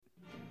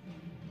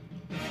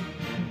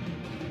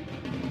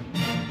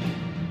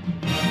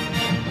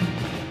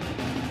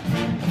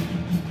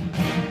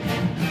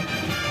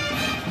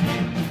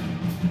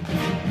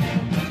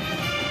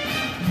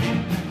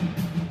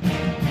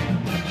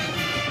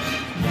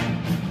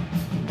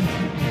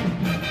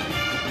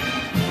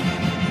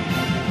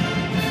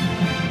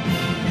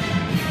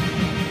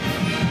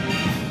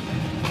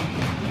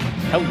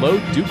Hello,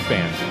 Duke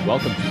fans, and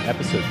welcome to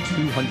episode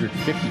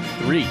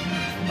 253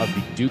 of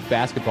the Duke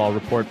Basketball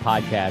Report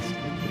podcast.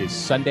 It is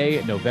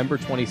Sunday, November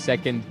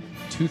 22nd,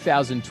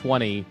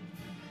 2020.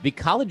 The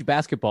college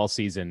basketball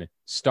season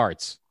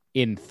starts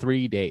in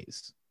 3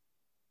 days.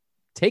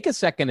 Take a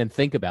second and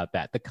think about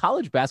that. The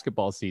college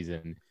basketball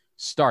season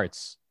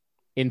starts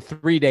in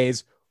 3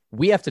 days.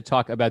 We have to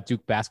talk about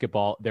Duke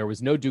basketball. There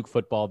was no Duke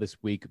football this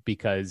week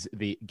because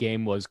the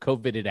game was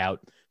COVIDed out,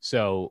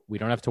 so we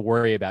don't have to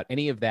worry about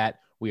any of that.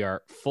 We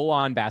are full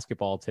on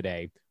basketball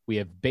today. We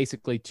have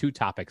basically two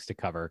topics to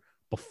cover.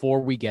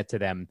 Before we get to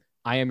them,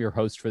 I am your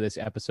host for this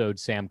episode,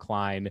 Sam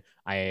Klein.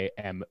 I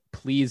am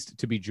pleased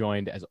to be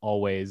joined, as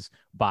always,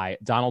 by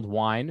Donald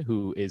Wine,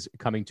 who is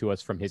coming to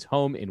us from his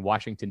home in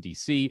Washington,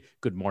 D.C.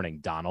 Good morning,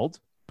 Donald.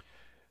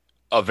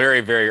 A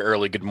very, very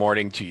early good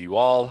morning to you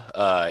all.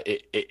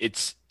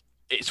 It's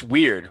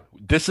weird.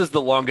 This is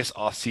the longest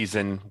off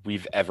season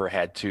we've ever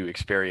had to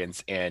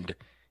experience, and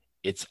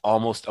it's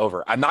almost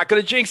over. I'm not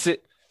going to jinx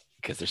it,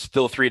 because there's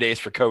still 3 days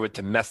for COVID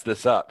to mess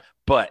this up.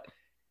 But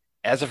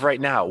as of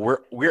right now, we're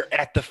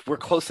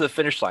close to the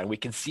finish line. We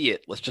can see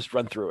it. Let's just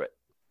run through it.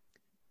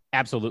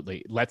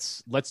 Absolutely.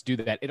 Let's do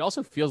that. It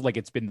also feels like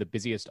it's been the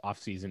busiest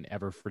offseason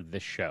ever for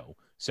this show.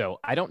 So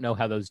I don't know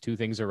how those two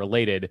things are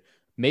related.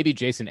 Maybe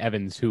Jason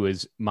Evans, who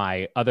is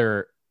my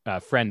other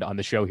friend on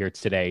the show here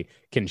today,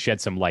 can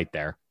shed some light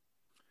there.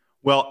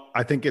 Well,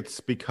 I think it's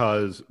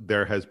because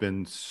there has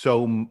been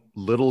so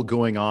little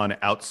going on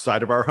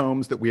outside of our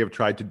homes that we have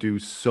tried to do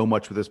so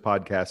much with this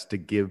podcast to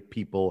give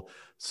people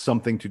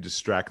something to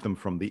distract them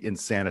from the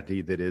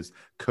insanity that is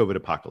COVID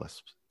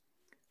apocalypse.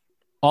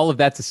 All of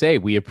that to say,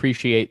 we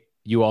appreciate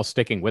you all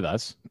sticking with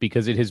us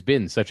because it has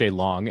been such a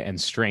long and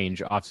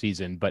strange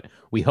offseason, but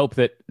we hope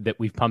that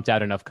we've pumped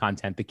out enough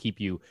content to keep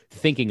you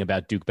thinking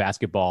about Duke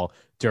basketball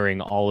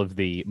during all of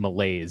the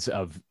malaise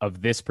of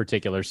this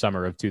particular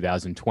summer of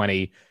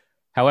 2020.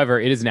 However,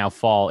 it is now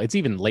fall. It's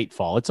even late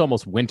fall. It's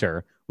almost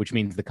winter, which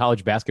means the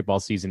college basketball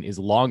season is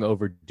long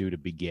overdue to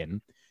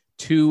begin.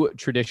 Two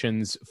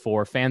traditions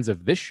for fans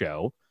of this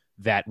show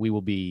that we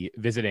will be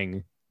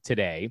visiting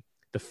today.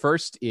 The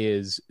first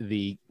is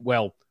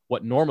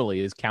what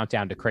normally is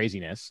Countdown to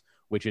Craziness,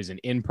 which is an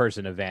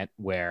in-person event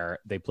where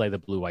they play the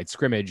blue-white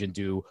scrimmage and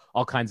do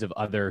all kinds of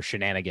other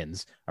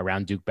shenanigans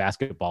around Duke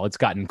basketball. It's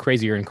gotten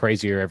crazier and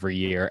crazier every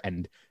year,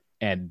 and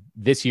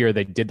this year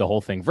they did the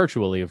whole thing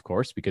virtually, of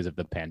course, because of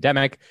the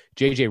pandemic.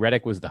 JJ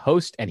Redick was the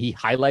host, and he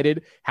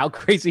highlighted how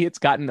crazy it's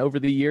gotten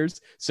over the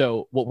years.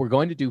 So what we're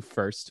going to do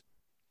first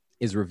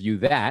is review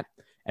that.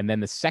 And then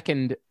the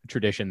second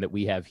tradition that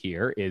we have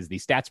here is the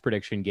stats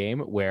prediction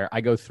game, where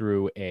I go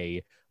through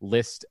a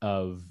list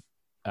of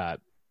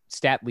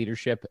stat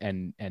leadership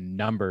and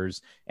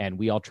numbers, and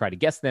we all try to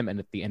guess them. And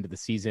at the end of the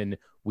season,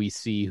 we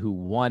see who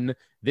won.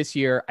 This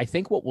year, I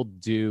think what we'll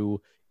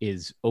do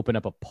is open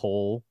up a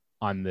poll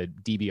on the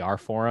DBR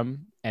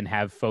forum and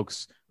have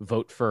folks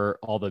vote for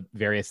all the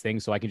various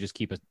things. So I can just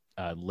keep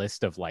a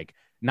list of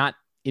not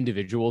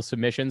individual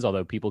submissions,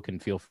 although people can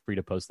feel free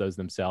to post those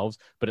themselves,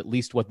 but at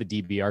least what the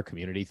DBR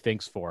community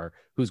thinks for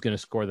who's going to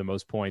score the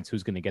most points,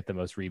 who's going to get the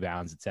most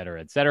rebounds, et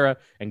cetera,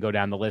 and go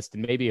down the list.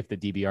 And maybe if the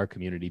DBR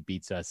community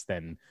beats us,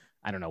 then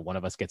I don't know, one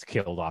of us gets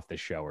killed off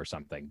this show or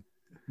something.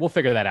 We'll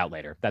figure that out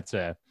later. That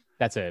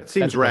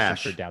seems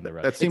rash. Down the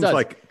road.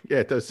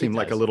 It does seem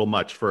like a little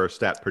much for a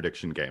stat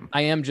prediction game.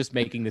 I am just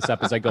making this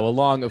up as I go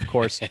along, of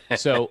course.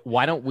 So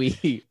why don't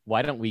we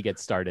get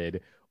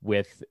started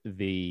with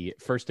the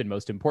first and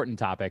most important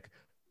topic?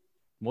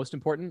 Most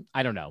important?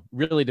 I don't know.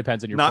 Really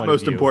depends on your point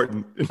of view.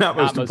 Not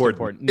most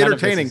important.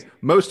 Entertaining.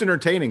 Most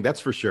entertaining,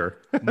 that's for sure.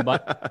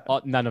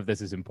 But none of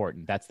this is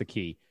important. That's the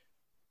key.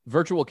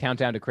 Virtual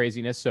Countdown to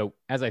Craziness. So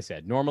as I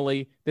said,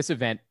 normally this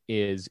event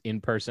is in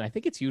person. I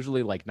think it's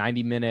usually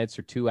 90 minutes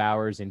or 2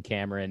 hours in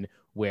Cameron,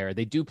 where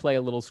they do play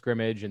a little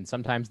scrimmage and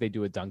sometimes they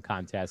do a dunk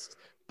contest.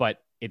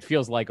 But it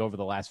feels like over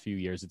the last few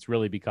years, it's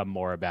really become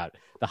more about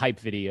the hype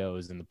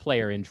videos and the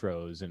player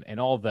intros and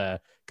all the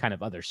kind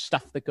of other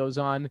stuff that goes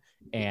on.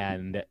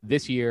 And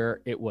this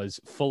year it was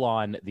full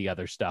on the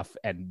other stuff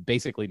and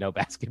basically no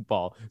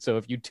basketball. So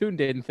if you tuned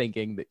in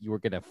thinking that you were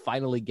going to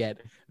finally get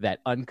that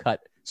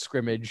uncut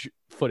scrimmage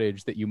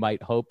footage that you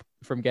might hope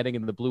from getting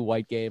in the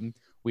blue-white game,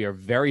 we are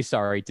very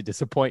sorry to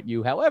disappoint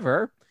you.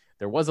 However,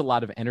 there was a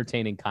lot of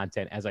entertaining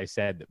content, as I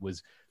said, that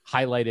was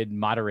highlighted,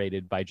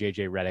 moderated by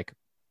JJ Redick.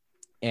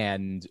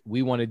 And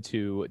we wanted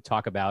to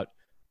talk about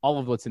all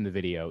of what's in the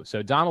video.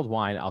 So Donald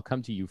Wine, I'll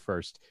come to you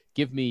first.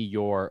 Give me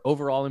your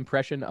overall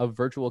impression of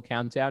Virtual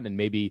Countdown and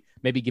maybe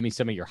give me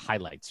some of your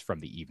highlights from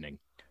the evening.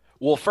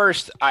 Well,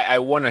 first, I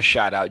want to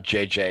shout out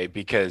JJ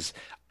because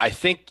I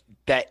think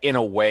that in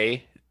a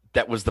way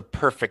that was the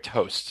perfect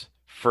host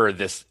for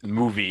this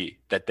movie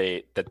that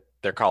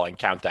they're calling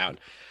Countdown,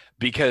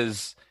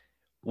 because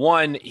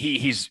one,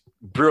 he's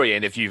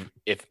brilliant.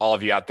 If all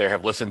of you out there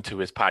have listened to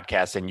his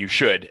podcast, and you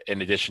should,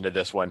 in addition to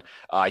this one,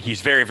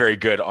 he's very, very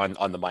good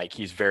on the mic.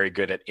 He's very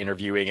good at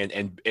interviewing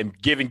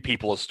and giving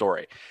people a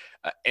story.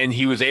 And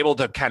he was able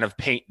to kind of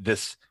paint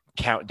this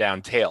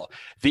countdown tale.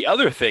 The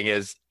other thing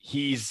is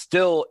he's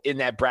still in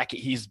that bracket.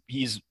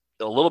 He's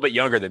a little bit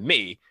younger than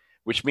me,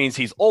 which means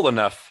he's old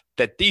enough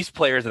that these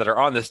players that are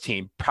on this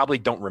team probably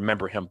don't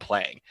remember him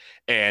playing.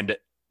 And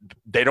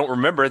they don't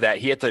remember that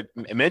he had to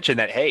mention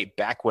that, hey,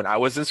 back when I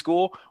was in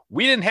school,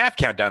 we didn't have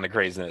Countdown to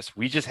Craziness.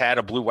 We just had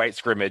a blue-white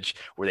scrimmage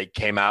where they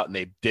came out and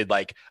they did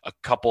like a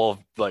couple of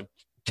like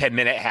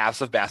 10-minute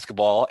halves of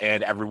basketball,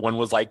 and everyone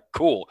was like,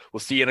 cool, we'll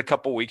see you in a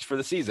couple weeks for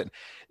the season.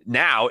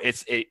 Now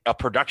it's a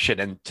production,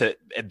 and to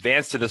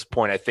advance to this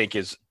point, I think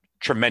is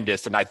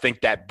tremendous. And I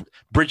think that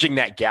bridging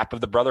that gap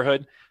of the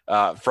brotherhood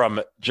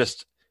from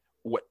just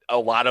what a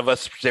lot of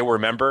us say we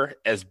remember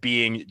as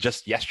being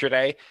just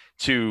yesterday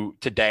to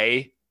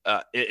today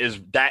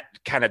is that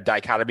kind of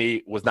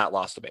dichotomy was not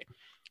lost to me.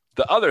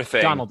 The other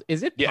thing, Donald,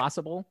 is it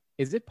possible?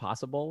 Is it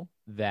possible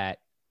that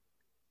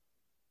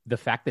the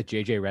fact that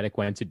JJ Redick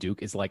went to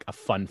Duke is like a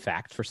fun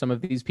fact for some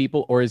of these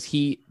people, or is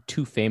he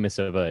too famous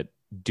of a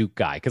Duke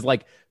guy? Because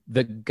like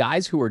the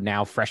guys who are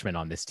now freshmen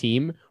on this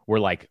team were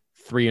like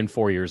 3 and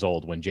 4 years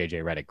old when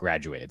JJ Redick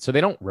graduated, so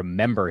they don't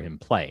remember him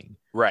playing.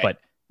 Right.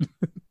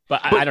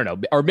 But I don't know,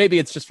 or maybe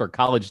it's just for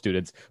college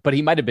students. But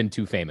he might have been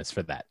too famous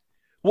for that.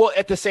 Well,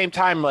 at the same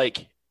time,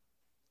 like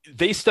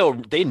they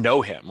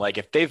know him. Like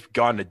if they've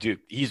gone to Duke,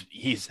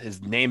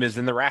 his name is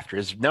in the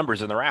rafters, his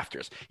numbers in the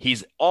rafters.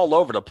 He's all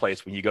over the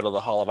place when you go to the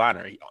Hall of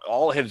Honor.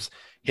 All his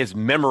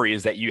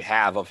memories that you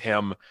have of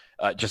him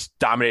just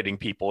dominating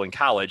people in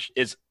college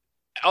is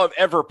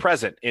ever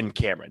present in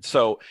Cameron.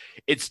 So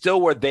it's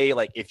still where they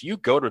like, if you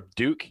go to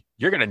Duke,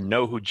 you're going to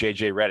know who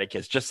JJ Redick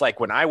is. Just like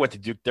when I went to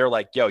Duke, they're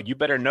like, yo, you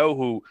better know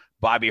who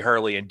Bobby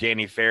Hurley and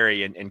Danny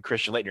Ferry and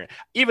Christian Laettner,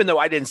 even though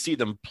I didn't see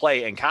them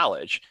play in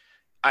college.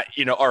 I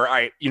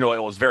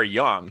was very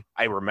young.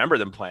 I remember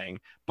them playing,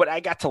 but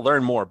I got to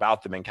learn more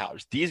about them in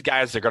college. These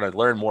guys are going to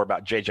learn more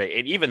about JJ,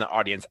 and even the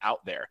audience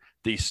out there,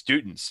 these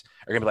students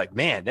are going to be like,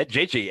 man, that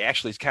JJ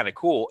actually is kind of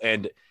cool.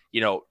 And,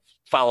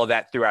 follow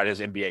that throughout his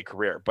NBA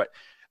career. But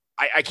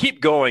I keep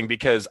going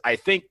because I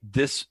think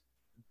this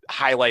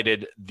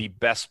highlighted the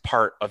best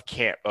part of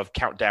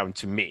Countdown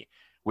to me,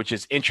 which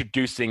is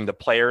introducing the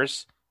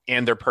players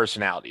and their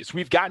personalities.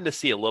 We've gotten to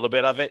see a little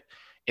bit of it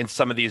in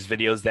some of these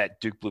videos that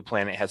Duke Blue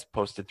Planet has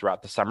posted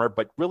throughout the summer,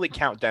 but really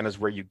Countdown is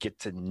where you get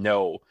to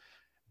know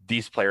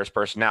these players'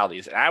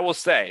 personalities. And I will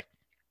say,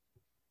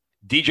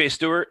 DJ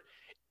Stewart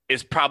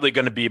is probably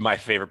going to be my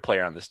favorite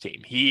player on this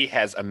team. He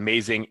has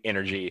amazing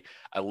energy.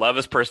 I love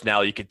his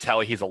personality. You could tell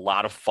he's a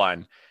lot of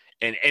fun.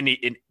 And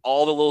in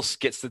all the little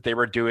skits that they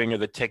were doing or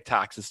the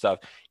TikToks and stuff,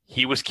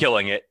 he was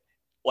killing it.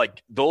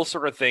 Like those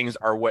sort of things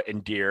are what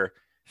endear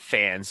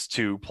fans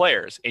to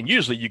players. And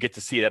usually you get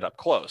to see that up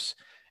close.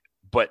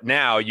 But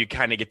now you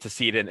kind of get to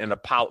see it in a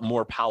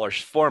more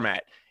polished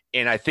format.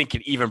 And I think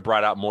it even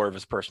brought out more of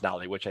his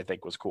personality, which I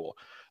think was cool.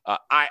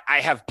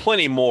 I have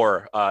plenty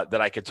more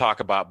that I could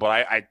talk about,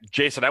 but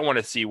Jason, I want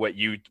to see what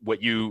you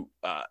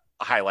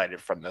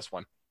highlighted from this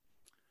one.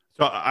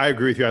 So I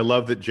agree with you. I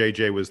love that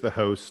JJ was the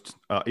host,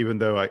 even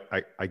though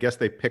I guess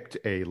they picked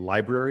a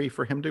library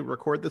for him to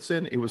record this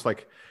in. It was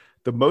like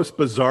the most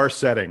bizarre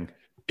setting.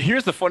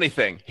 Here's the funny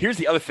thing. Here's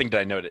the other thing that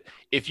I noted.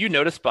 If you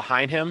notice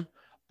behind him,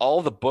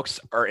 all the books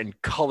are in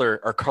color,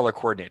 are color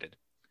coordinated.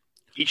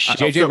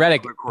 JJ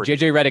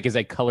Redick is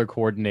a color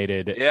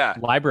coordinated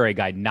library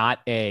guy, not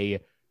a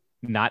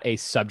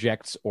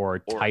subjects or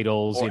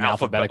titles in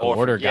alphabetical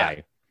order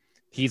guy.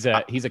 He's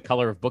a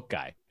color of book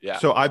guy. Yeah.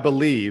 So I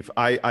believe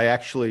I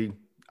actually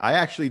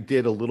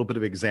did a little bit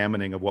of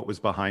examining of what was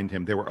behind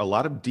him. There were a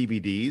lot of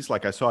DVDs.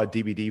 Like I saw a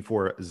DVD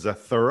for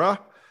Zathura,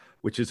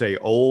 which is a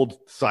old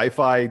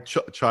sci-fi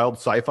child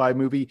sci-fi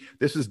movie.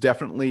 This is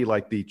definitely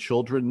like the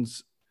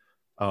children's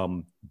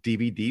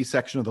DVD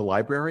section of the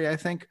library, I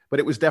think, but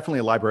it was definitely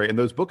a library. And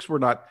those books were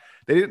not,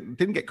 they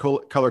didn't get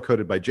color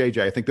coded by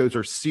JJ. I think those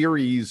are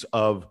series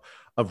of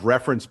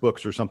reference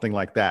books or something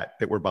like that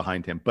were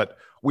behind him. But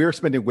we're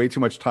spending way too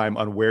much time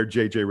on where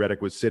JJ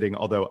Redick was sitting.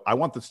 Although I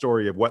want the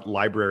story of what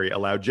library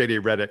allowed JJ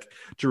Redick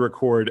to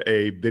record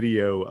a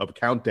video of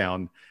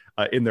Countdown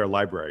in their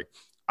library.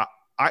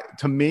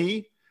 To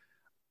me,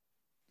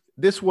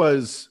 this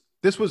was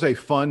a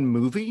fun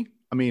movie.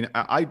 I mean,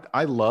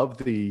 I love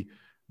the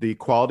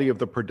quality of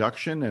the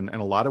production and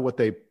a lot of what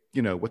they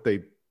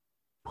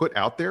put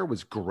out there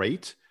was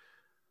great,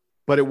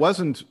 but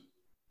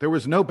there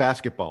was no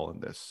basketball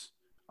in this.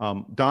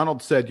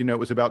 Donald said, it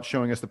was about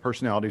showing us the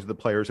personalities of the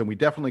players, and we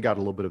definitely got a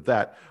little bit of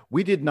that.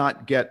 We did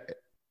not get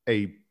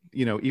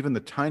even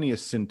the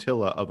tiniest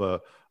scintilla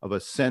of a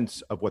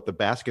sense of what the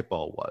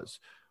basketball was,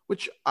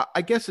 which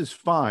I guess is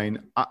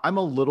fine. I'm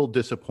a little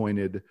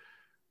disappointed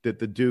that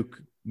the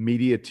Duke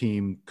media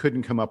team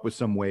couldn't come up with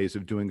some ways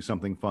of doing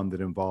something fun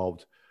that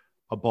involved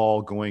a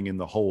ball going in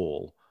the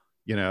hole,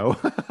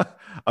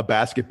 a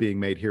basket being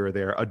made here or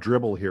there, a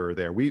dribble here or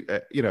there.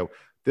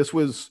 This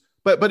was,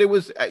 but it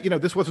was,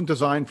 this wasn't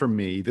designed for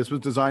me. This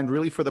was designed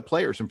really for the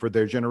players and for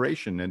their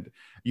generation. And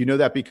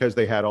that because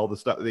they had all the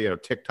stuff,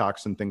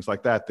 TikToks and things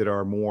like that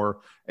are more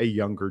a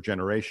younger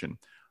generation.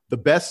 The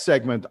best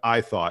segment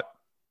I thought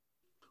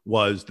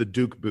was the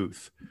Duke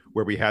booth,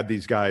 where we had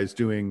these guys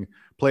doing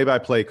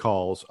play-by-play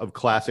calls of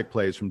classic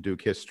plays from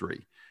Duke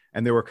history.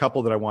 And there were a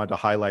couple that I wanted to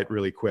highlight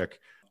really quick.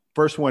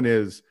 First one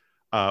is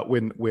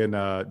when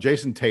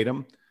Jason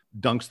Tatum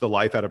dunks the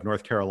life out of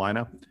North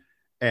Carolina,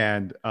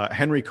 and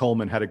Henry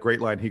Coleman had a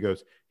great line. He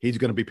goes, "He's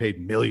going to be paid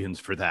millions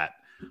for that."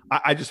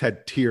 I just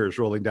had tears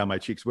rolling down my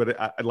cheeks.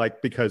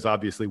 But because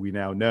obviously we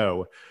now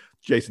know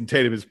Jason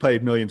Tatum is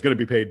paid millions, going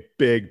to be paid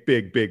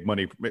big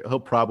money. He'll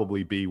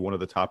probably be one of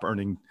the top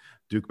earning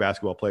Duke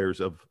basketball players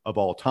of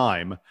all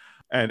time.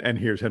 And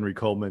here's Henry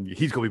Coleman.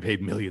 He's going to be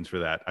paid millions for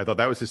that. I thought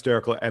that was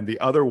hysterical. And the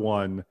other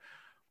one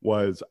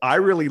was, I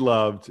really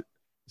loved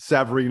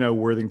Savarino,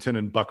 Worthington,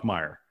 and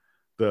Buckmeyer,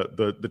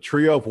 the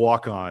trio of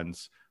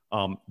walk-ons.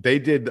 They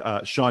did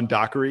Sean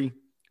Dockery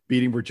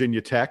beating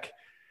Virginia Tech.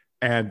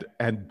 And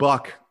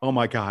Buck, oh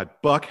my God,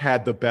 Buck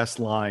had the best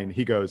line.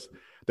 He goes,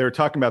 they were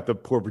talking about the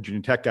poor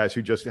Virginia Tech guys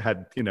who just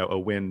had, a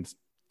win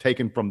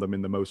taken from them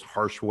in the most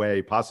harsh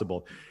way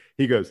possible.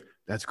 He goes,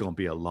 "That's going to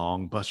be a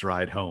long bus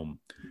ride home."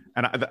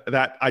 And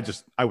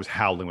I was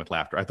howling with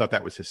laughter. I thought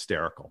that was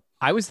hysterical.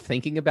 I was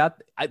thinking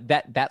about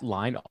that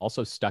line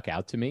also stuck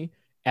out to me.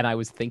 And I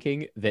was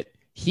thinking that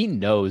he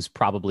knows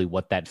probably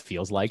what that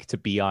feels like to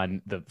be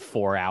on the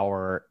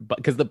 4-hour,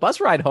 because the bus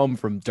ride home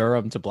from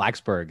Durham to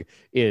Blacksburg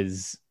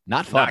is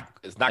not fun.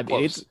 It's not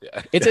close.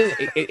 It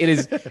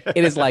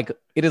is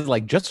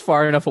like just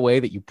far enough away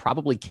that you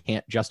probably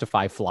can't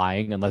justify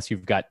flying unless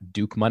you've got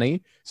Duke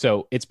money.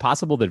 So it's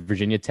possible that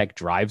Virginia Tech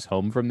drives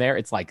home from there.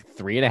 It's like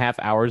 3.5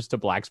 hours to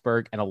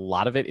Blacksburg, and a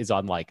lot of it is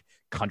on like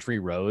country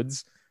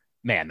roads.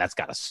 Man, that's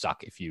gotta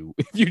suck if you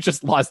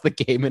just lost the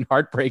game in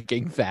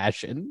heartbreaking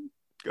fashion.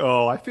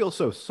 Oh, I feel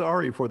so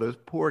sorry for those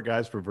poor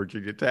guys from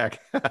Virginia Tech.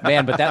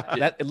 Man, but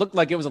that it looked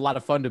like it was a lot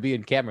of fun to be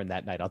in Cameron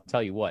that night. I'll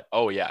tell you what.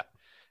 Oh yeah.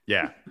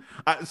 Yeah.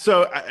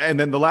 And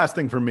then the last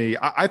thing for me,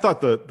 I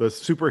thought the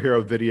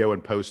superhero video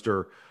and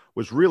poster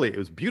was it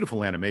was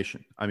beautiful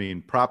animation. I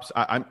mean, props.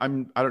 I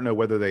don't know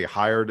whether they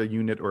hired a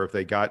unit or if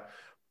they got,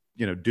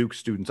 Duke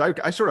students.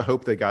 I sort of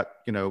hope they got,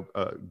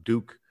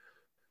 Duke,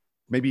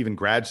 maybe even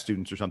grad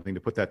students or something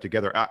to put that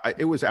together.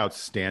 It was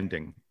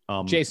outstanding.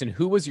 Jason,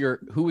 who was your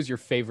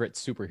favorite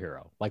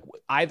superhero? Like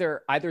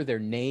either their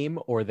name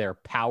or their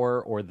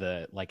power or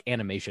the like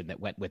animation that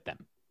went with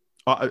them.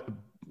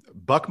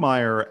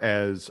 Buckmeyer,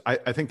 as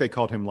I think they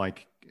called him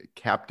like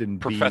Captain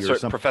B or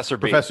something. Professor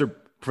B.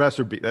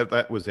 Professor B.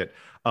 That was it.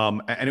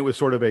 And it was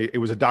sort of it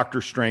was a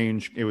Doctor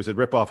Strange. It was a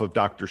ripoff of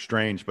Doctor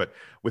Strange, but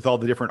with all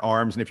the different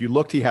arms. And if you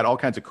looked, he had all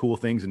kinds of cool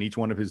things in each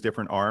one of his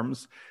different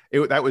arms.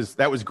 That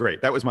was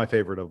great. That was my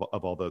favorite of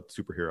all the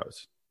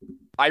superheroes.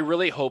 I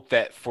really hope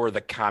that for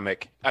the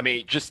comic,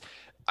 I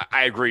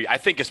agree. I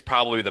think it's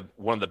probably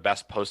one of the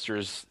best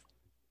posters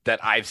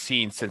that I've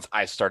seen since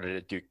I started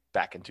at Duke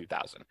back in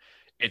 2000.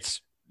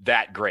 It's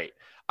that great.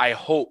 I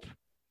hope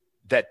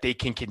that they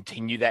can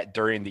continue that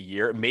during the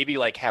year. Maybe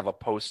like have a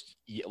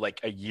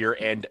a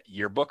year-end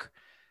yearbook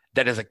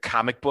that is a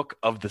comic book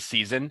of the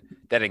season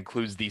that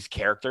includes these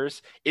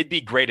characters. It'd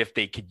be great if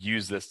they could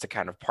use this to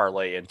kind of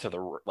parlay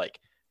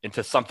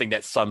into something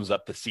that sums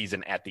up the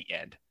season at the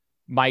end.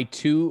 My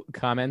two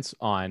comments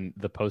on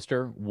the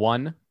poster.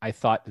 One, I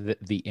thought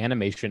that the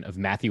animation of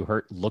Matthew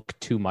Hurt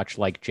looked too much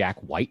like Jack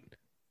White.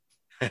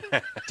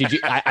 Did you?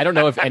 I don't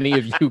know if any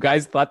of you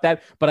guys thought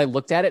that, but I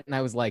looked at it and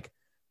I was like,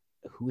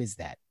 who is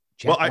that?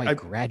 Jack White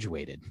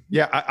graduated.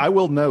 Yeah, I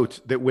will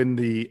note that when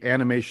the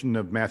animation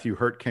of Matthew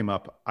Hurt came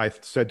up, I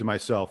said to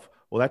myself,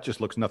 well, that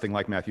just looks nothing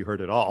like Matthew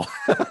Hurt at all.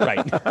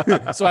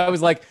 Right. So I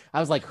was like,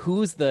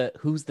 who's the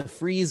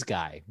freeze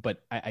guy?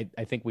 But I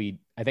think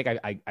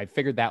I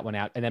figured that one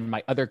out. And then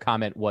my other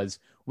comment was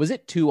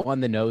it too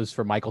on the nose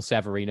for Michael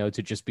Savarino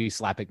to just be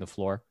slapping the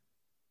floor?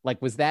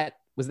 Like, was that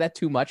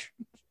too much?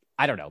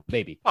 I don't know.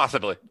 Maybe.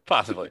 Possibly.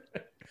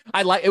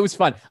 It was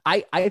fun.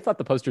 I thought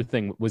the poster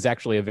thing was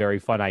actually a very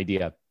fun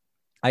idea.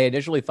 I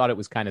initially thought it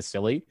was kind of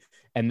silly.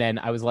 And then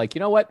I was like, you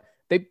know what?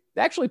 They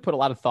actually put a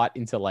lot of thought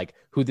into like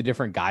who the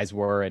different guys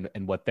were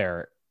and what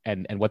their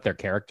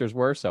characters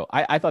were. So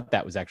I thought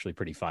that was actually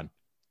pretty fun.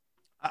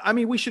 I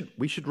mean, we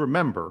should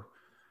remember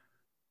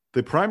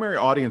the primary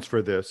audience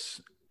for this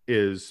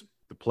is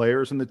the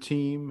players in the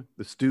team,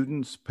 the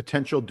students,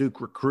 potential Duke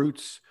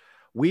recruits.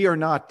 We are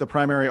not the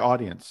primary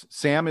audience.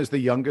 Sam is the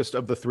youngest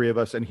of the three of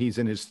us, and he's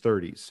in his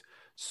 30s.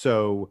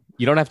 So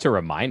you don't have to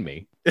remind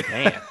me.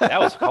 Man, that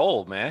was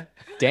cold, man.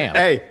 Damn.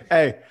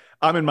 Hey,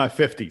 I'm in my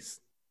 50s.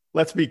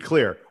 Let's be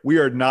clear. We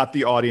are not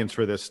the audience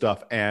for this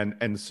stuff.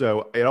 And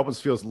so it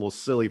almost feels a little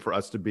silly for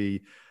us to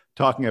be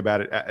talking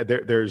about it.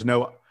 It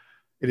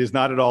is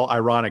not at all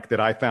ironic that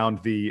I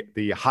found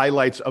the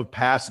highlights of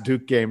past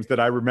Duke games that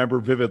I remember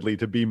vividly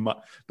to be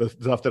the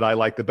stuff that I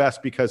like the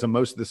best, because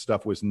most of this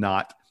stuff was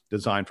not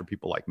designed for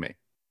people like me.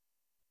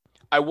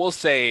 I will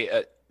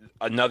say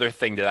another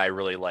thing that I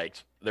really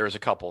liked. There was a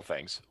couple of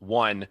things.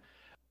 One,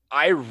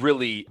 I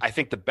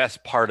think the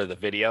best part of the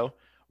video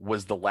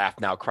was the Laugh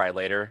Now, Cry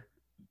Later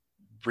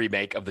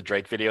remake of the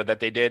Drake video that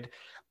they did.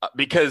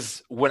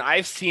 Because when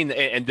I've seen,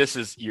 and this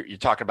is, you're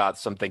talking about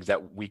some things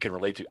that we can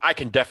relate to. I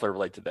can definitely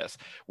relate to this.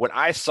 When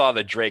I saw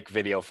the Drake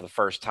video for the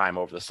first time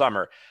over the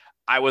summer,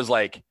 I was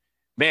like,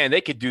 man,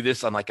 they could do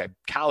this on like a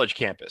college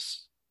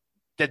campus.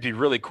 That'd be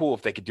really cool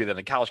if they could do that on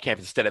a college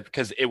campus instead of,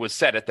 because it was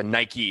set at the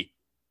Nike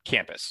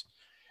campus.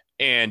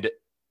 And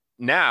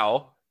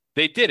now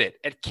they did it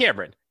at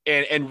Cameron.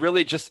 And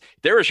really just,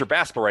 there was your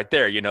basketball right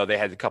there. You know, they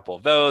had a couple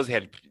of those. They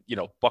had, you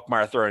know,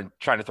 Buckmeyer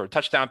trying to throw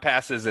touchdown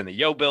passes in the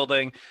Yo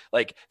building.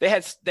 Like they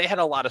had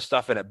a lot of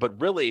stuff in it, but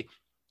really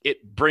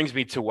it brings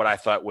me to what I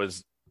thought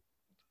was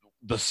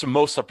the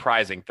most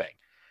surprising thing.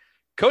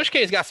 Coach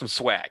K's got some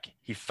swag.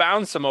 He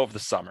found some over the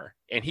summer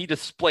and he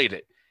displayed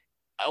it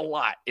a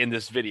lot in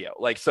this video.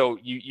 Like, so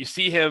you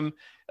see him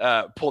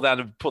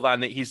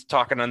he's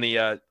talking on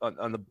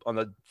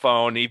the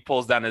phone. He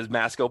pulls down his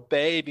mask, go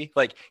baby.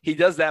 Like he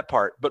does that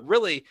part, but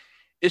really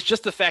it's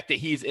just the fact that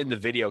he's in the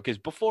video. Because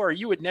before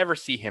you would never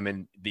see him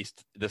in this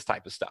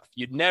type of stuff.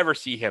 You'd never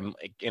see him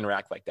like,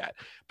 interact like that.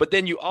 But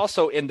then you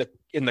also in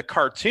the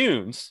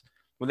cartoons,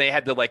 when they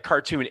had the like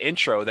cartoon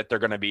intro that they're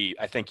going to be,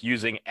 I think,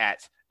 using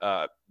at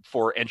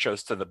for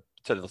intros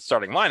to the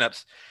starting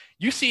lineups,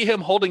 you see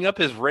him holding up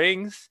his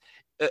rings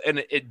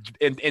and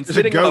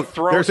sitting on a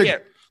throne.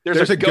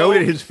 There's a goat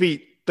at his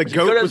feet. The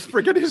goat was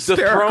freaking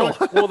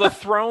hysterical. The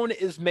throne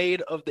is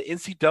made of the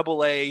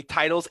NCAA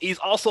titles. He's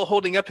also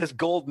holding up his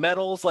gold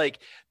medals. I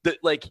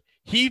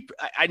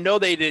know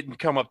they didn't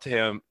come up to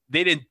him.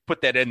 They didn't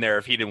put that in there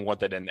if he didn't want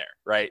that in there,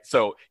 right?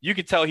 So you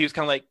could tell he was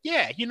kind of like,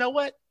 yeah, you know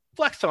what?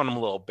 Flex on him a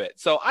little bit.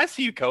 So I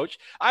see you, Coach.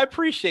 I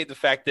appreciate the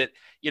fact that,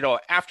 you know,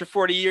 after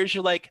 40 years,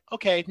 you're like,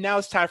 okay, now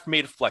it's time for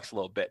me to flex a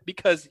little bit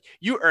because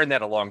you earned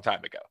that a long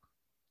time ago.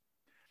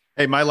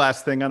 Hey, my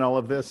last thing on all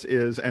of this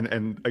is,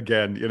 and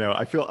again, you know,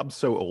 I feel I'm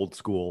so old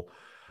school.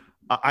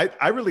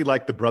 I really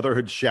like the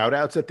Brotherhood shout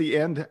outs at the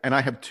end. And I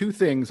have two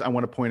things I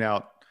want to point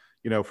out,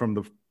 you know, from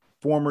the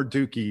former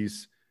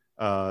Dukies.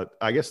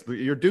 I guess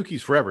you're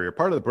Dukies forever. You're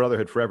part of the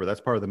Brotherhood forever.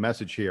 That's part of the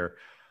message here.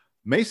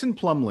 Mason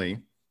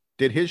Plumlee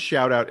did his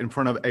shout out in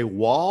front of a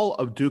wall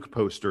of Duke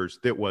posters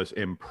that was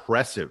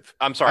impressive.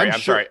 I'm sorry.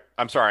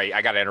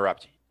 I got to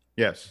interrupt.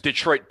 Yes.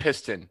 Detroit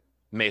Piston.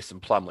 Mason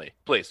Plumlee.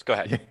 Please go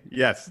ahead.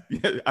 Yes,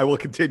 I will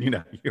continue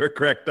now. You're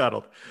correct,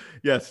 Donald.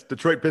 Yes,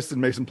 Detroit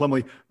Piston Mason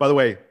Plumlee. By the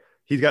way,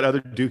 he's got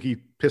other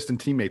Dookie Piston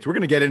teammates. We're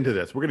going to get into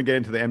this. We're going to get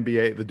into the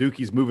NBA, the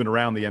Dookies moving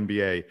around the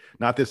NBA,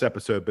 not this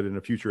episode, but in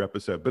a future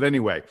episode. But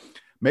anyway,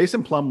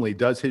 Mason Plumlee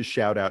does his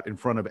shout out in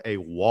front of a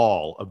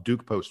wall of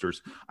Duke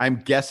posters. I'm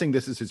guessing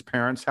this is his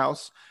parents'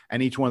 house,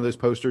 and each one of those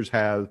posters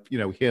have, you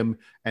know, him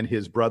and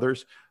his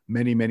brothers.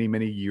 Many, many,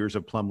 many years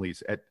of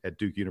Plumlee's at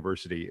Duke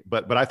University.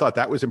 But I thought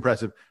that was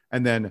impressive.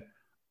 And then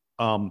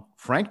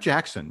Frank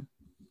Jackson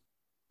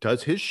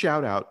does his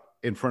shout out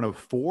in front of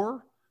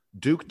 4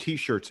 Duke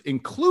t-shirts,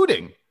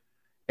 including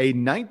a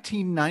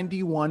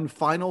 1991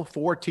 Final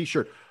Four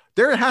t-shirt.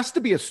 There has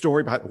to be a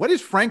story behind what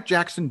is Frank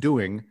Jackson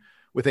doing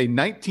with a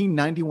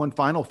 1991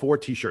 Final Four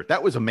t-shirt.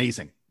 That was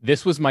amazing.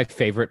 This was my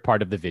favorite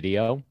part of the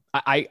video.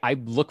 I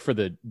look for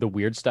the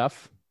weird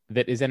stuff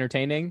that is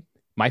entertaining.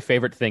 My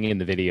favorite thing in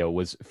the video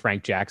was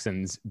Frank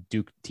Jackson's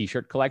Duke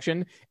t-shirt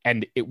collection.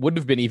 And it would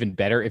have been even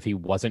better if he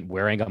wasn't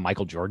wearing a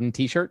Michael Jordan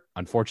t-shirt.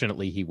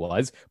 Unfortunately, he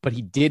was. But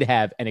he did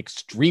have an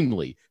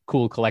extremely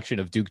cool collection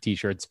of Duke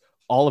t-shirts,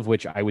 all of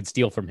which I would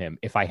steal from him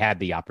if I had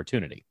the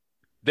opportunity.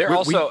 They're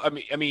also,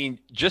 I mean,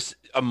 just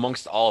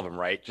amongst all of them,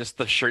 right? Just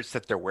the shirts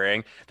that they're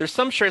wearing. There's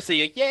some shirts that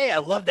you're like, yeah, I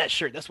love that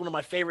shirt. That's one of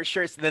my favorite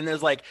shirts. And then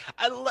there's like,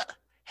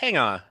 hang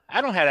on,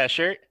 I don't have that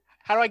shirt.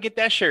 How do I get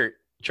that shirt?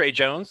 Trey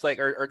Jones, like,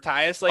 or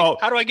Tyus, like,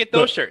 how do I get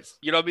those shirts?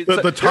 You know, I mean, the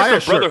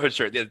Tyus Brotherhood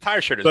shirt. Yeah, the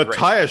Tyus shirt is the great.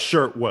 Tyus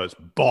shirt was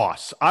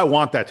boss. I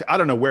want that. I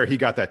don't know where he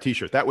got that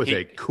t-shirt. That was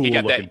a cool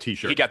looking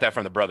t-shirt. He got that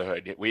from the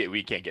Brotherhood.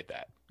 We can't get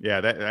that.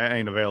 Yeah, that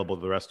ain't available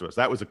to the rest of us.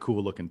 That was a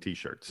cool looking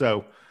t-shirt.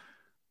 So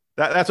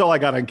that's all I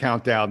got on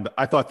Countdown.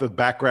 I thought the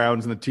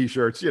backgrounds and the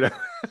t-shirts, you know,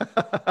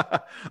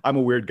 I'm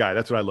a weird guy.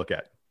 That's what I look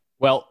at.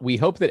 Well, we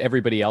hope that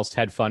everybody else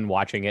had fun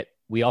watching it.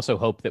 We also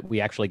hope that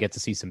we actually get to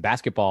see some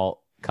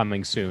basketball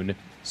coming soon.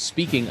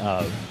 Speaking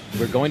of,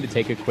 we're going to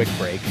take a quick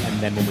break, and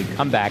then when we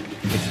come back,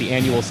 it's the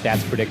annual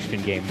stats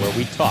prediction game where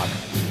we talk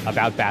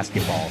about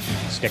basketball.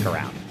 Stick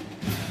around.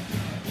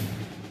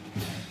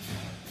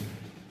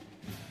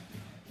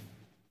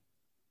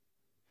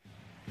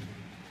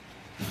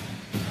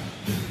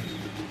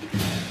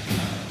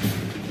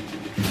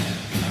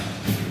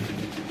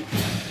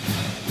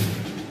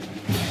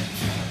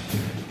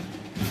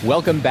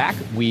 Welcome back.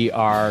 We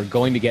are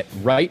going to get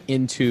right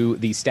into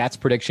the stats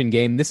prediction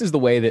game. This is the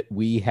way that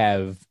we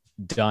have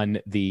done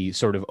the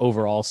sort of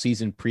overall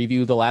season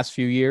preview the last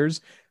few years.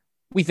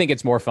 We think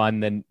it's more fun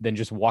than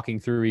just walking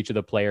through each of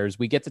the players.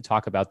 We get to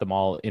talk about them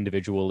all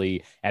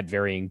individually at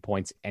varying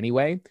points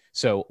anyway.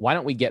 So why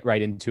don't we get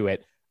right into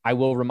it? I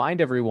will remind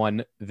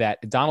everyone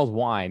that Donald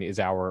Wine is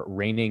our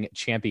reigning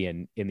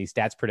champion in the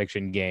stats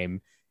prediction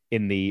game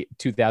in the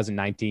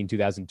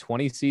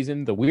 2019-2020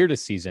 season, the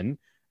weirdest season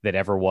that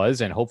ever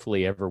was and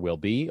hopefully ever will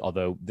be,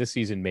 although this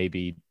season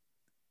may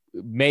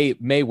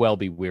well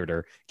be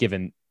weirder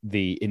given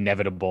the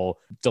inevitable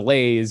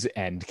delays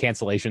and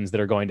cancellations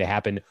that are going to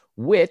happen,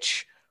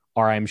 which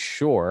are, I'm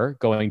sure,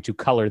 going to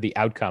color the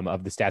outcome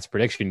of the stats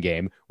prediction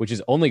game, which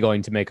is only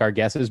going to make our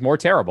guesses more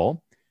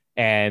terrible.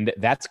 And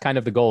that's kind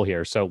of the goal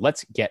here. So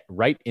let's get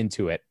right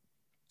into it.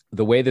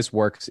 The way this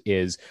works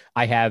is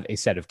I have a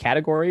set of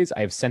categories.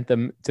 I have sent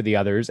them to the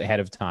others ahead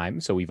of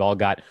time. So we've all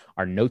got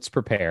our notes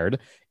prepared,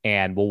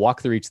 and we'll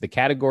walk through each of the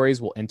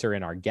categories. We'll enter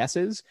in our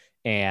guesses,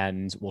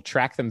 and we'll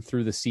track them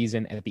through the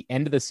season. And at the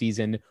end of the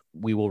season,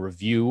 we will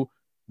review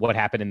what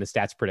happened in the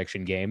stats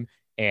prediction game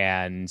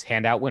and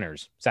hand out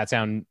winners. Does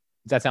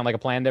that sound like a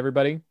plan to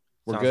everybody?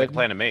 We're Sounds good. like a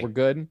plan to me. We're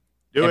good.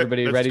 Do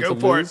Everybody it. ready Let's to go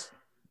for lose? it.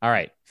 All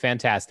right.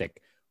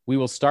 Fantastic. We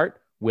will start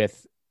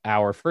with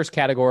our first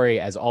category,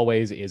 as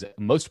always, is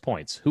most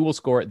points. Who will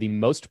score the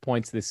most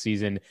points this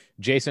season?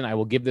 Jason, I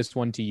will give this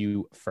one to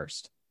you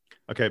first.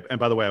 Okay. And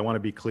by the way, I want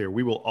to be clear.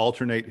 We will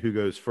alternate who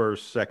goes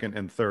first, second,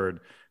 and third,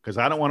 because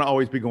I don't want to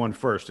always be going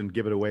first and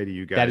give it away to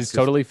you guys. That is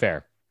totally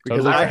fair.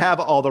 Because Totally I fair. have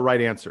all the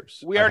right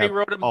answers. We I already have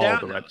wrote them all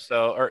down, the though, right-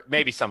 so or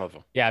maybe some of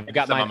them. Yeah, I've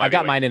got Some of mine. them I've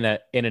got might mine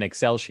in an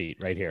Excel sheet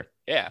right here.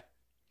 Yeah.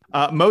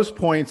 Most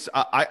points.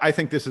 I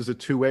think this is a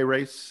two-way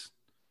race.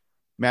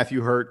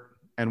 Matthew Hurt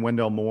and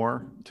Wendell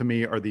Moore, to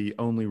me, are the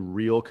only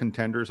real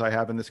contenders I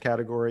have in this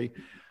category.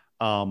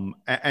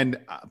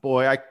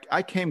 Boy,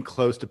 I came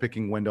close to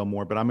picking Wendell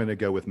Moore, but I'm going to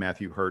go with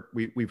Matthew Hurt.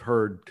 We've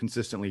heard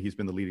consistently he's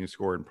been the leading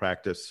scorer in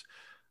practice.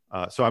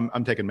 So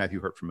I'm taking Matthew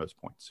Hurt for most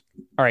points.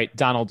 All right,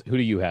 Donald, who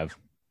do you have?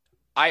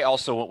 I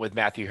also went with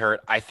Matthew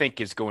Hurt. I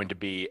think is going to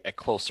be a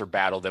closer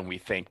battle than we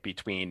think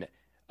between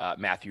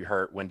Matthew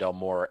Hurt, Wendell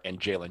Moore, and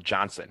Jalen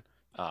Johnson.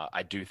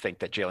 I do think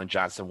that Jalen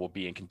Johnson will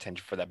be in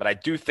contention for that, but I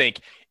do think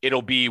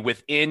it'll be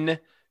within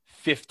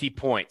 50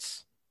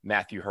 points.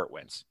 Matthew Hurt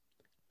wins.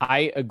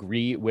 I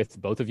agree with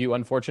both of you,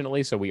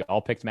 unfortunately. So we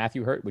all picked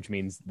Matthew Hurt, which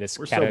means this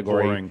We're so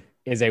category boring.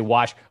 is a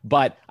wash.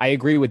 But I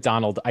agree with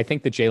Donald. I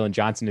think that Jalen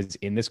Johnson is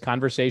in this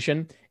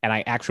conversation. And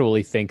I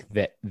actually think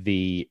that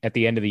at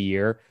the end of the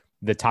year,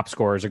 the top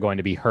scorers are going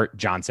to be Hurt,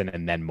 Johnson,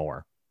 and then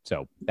Moore.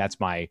 So that's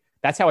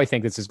how I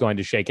think this is going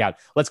to shake out.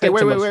 Let's get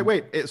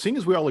Wait. Seeing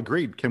as we all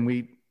agreed,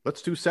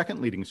 let's do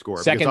second leading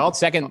scorer.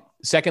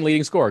 Second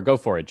leading scorer. Go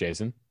for it,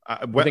 Jason.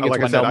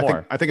 Like I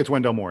said, I think it's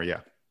Wendell Moore. Yeah.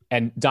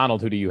 And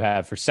Donald, who do you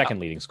have for second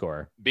leading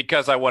scorer?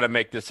 Because I want to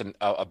make this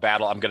a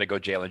battle, I'm going to go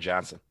Jalen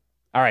Johnson.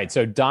 All right.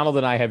 So Donald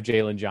and I have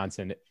Jalen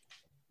Johnson.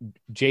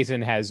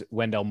 Jason has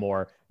Wendell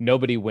Moore.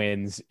 Nobody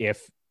wins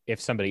if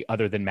somebody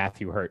other than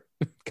Matthew Hurt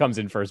comes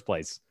in first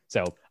place.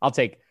 So I'll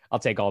take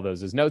all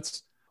those as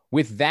notes.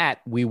 With that,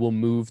 we will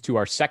move to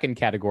our second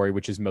category,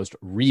 which is most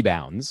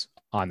rebounds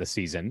on the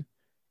season.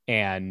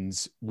 And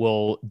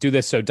we'll do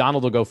this. So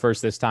Donald will go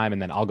first this time,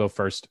 and then I'll go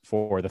first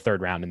for the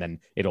third round, and then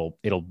it'll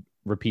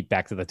repeat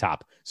back to the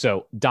top.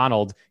 So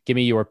Donald, give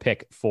me your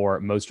pick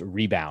for most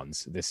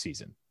rebounds this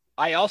season.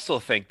 I also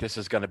think this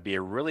is going to be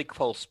a really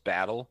close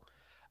battle.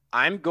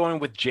 I'm going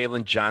with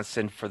Jalen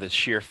Johnson for the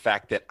sheer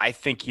fact that I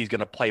think he's going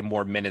to play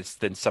more minutes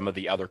than some of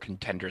the other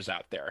contenders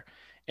out there.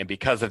 And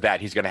because of that,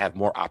 he's going to have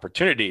more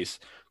opportunities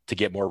to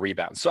get more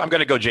rebounds. So I'm going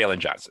to go Jalen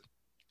Johnson.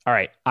 All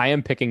right. I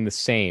am picking the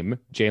same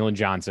Jalen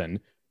Johnson.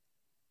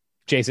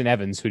 Jason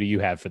Evans, who do you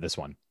have for this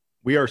one?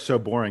 We are so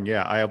boring.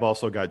 Yeah, I have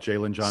also got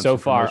Jalen Johnson. So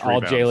far, for most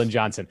all rebounds. Jalen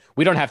Johnson.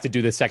 We don't have to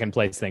do the second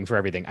place thing for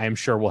everything. I am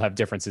sure we'll have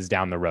differences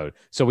down the road.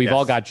 So we've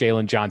all got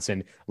Jalen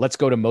Johnson. Let's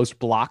go to most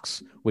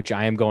blocks, which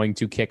I am going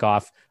to kick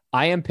off.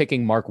 I am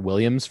picking Mark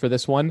Williams for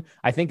this one.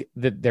 I think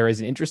that there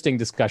is an interesting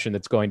discussion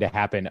that's going to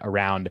happen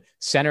around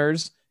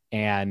centers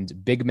and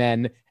big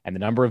men and the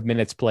number of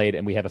minutes played.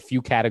 And we have a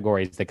few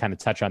categories that kind of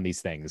touch on these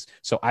things.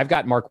 So I've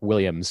got Mark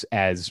Williams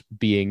as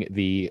being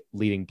the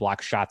leading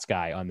block shots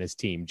guy on this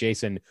team.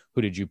 Jason,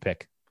 who did you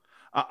pick?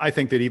 I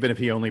think that even if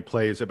he only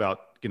plays about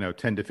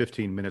 10 to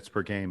 15 minutes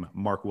per game,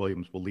 Mark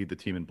Williams will lead the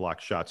team in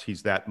block shots.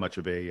 He's that much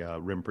of a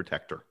rim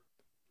protector.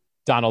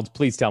 Donald,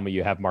 please tell me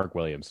you have Mark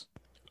Williams.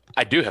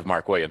 I do have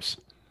Mark Williams.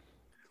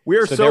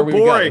 We're so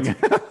boring.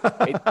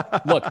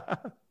 Look,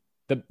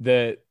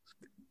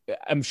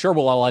 I'm sure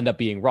we'll all end up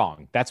being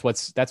wrong. That's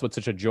what's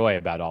such a joy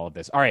about all of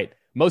this. All right,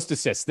 most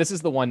assists. This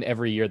is the one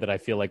every year that I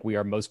feel like we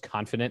are most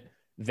confident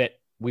that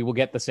we will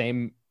get the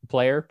same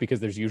player because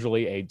there's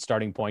usually a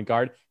starting point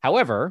guard.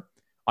 However,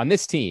 on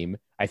this team,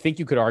 I think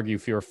you could argue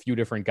for a few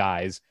different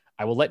guys.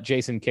 I will let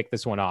Jason kick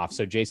this one off.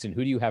 So, Jason,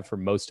 who do you have for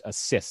most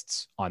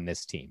assists on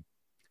this team?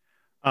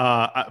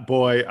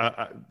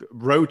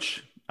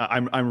 Roach.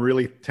 I'm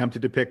really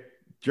tempted to pick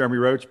Jeremy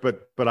Roach,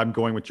 but I'm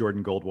going with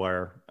Jordan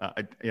Goldwire.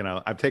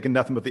 I've taken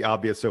nothing but the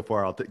obvious so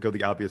far. I'll go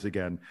the obvious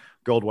again.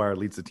 Goldwire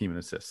leads the team in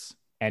assists.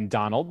 And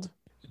Donald?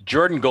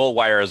 Jordan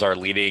Goldwire is our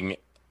leading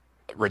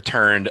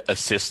returned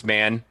assist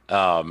man.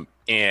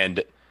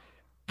 And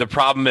the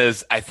problem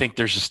is I think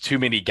there's just too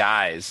many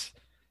guys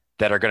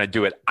that are going to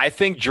do it. I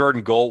think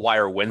Jordan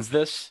Goldwire wins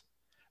this,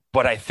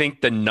 but I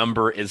think the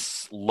number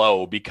is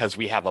low because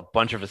we have a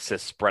bunch of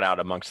assists spread out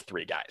amongst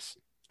three guys.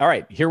 All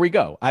right, here we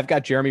go. I've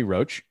got Jeremy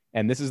Roach,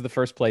 and this is the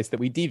first place that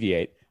we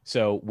deviate.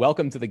 So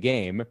welcome to the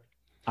game.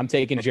 I'm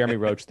taking Jeremy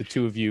Roach. The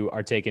two of you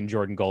are taking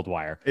Jordan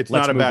Goldwire. It's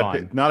Let's not a move bad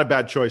on. not a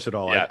bad choice at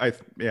all. Yeah.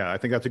 I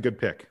think that's a good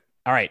pick.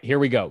 All right, here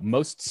we go.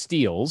 Most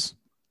steals.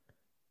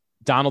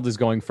 Donald is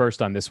going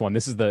first on this one.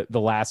 This is the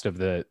last of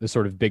the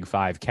sort of big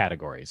five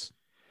categories.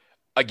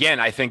 Again,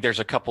 I think there's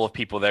a couple of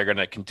people that are going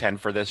to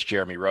contend for this: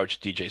 Jeremy Roach,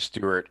 DJ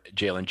Stewart,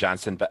 Jalen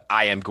Johnson. But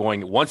I am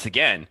going once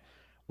again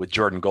with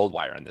Jordan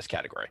Goldwire in this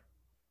category.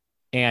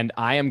 And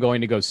I am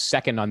going to go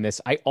second on this.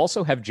 I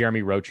also have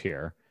Jeremy Roach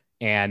here.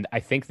 And I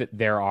think that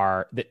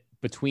that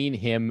between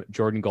him,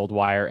 Jordan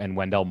Goldwire, and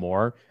Wendell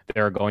Moore,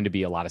 there are going to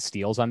be a lot of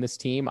steals on this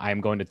team. I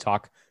am going to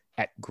talk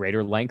at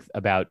greater length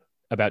about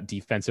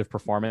defensive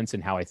performance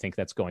and how I think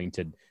that's going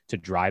to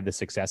drive the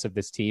success of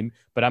this team.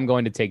 But I'm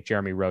going to take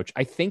Jeremy Roach.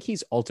 I think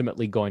he's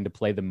ultimately going to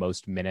play the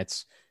most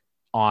minutes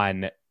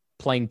on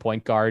playing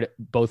point guard,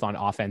 both on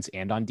offense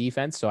and on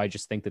defense. So I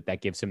just think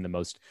that gives him the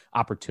most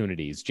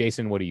opportunities.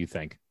 Jason, what do you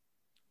think?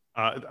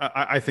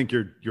 I think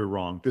you're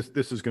wrong.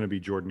 This is going to be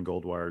Jordan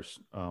Goldwire's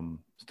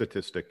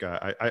statistic.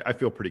 I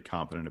feel pretty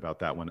confident about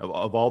that one.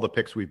 Of all the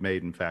picks we've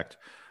made, in fact,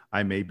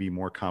 I may be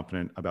more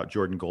confident about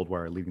Jordan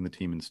Goldwire leading the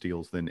team in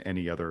steals than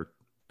any other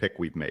pick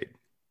we've made.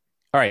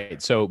 All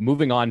right. So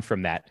moving on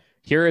from that,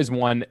 here is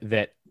one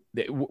that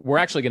we're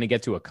actually going to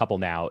get to a couple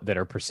now that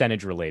are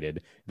percentage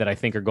related that I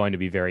think are going to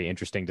be very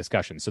interesting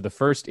discussions. So the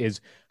first is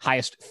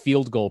highest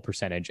field goal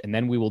percentage, and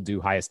then we will do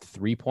highest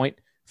 3-point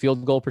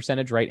field goal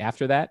percentage right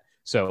after that.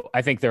 So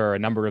I think there are a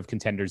number of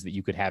contenders that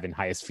you could have in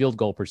highest field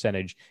goal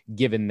percentage,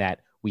 given that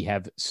we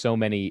have so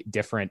many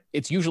different.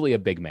 It's usually a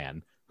big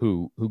man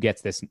who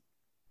gets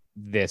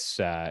this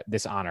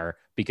honor,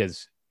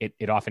 because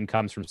it often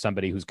comes from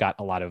somebody who's got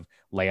a lot of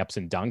layups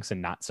and dunks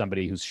and not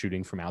somebody who's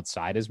shooting from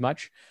outside as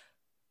much.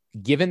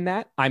 Given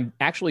that, I'm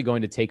actually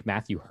going to take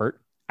Matthew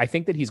Hurt. I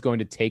think that he's going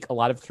to take a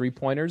lot of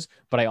 3-pointers,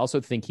 but I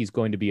also think he's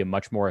going to be a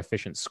much more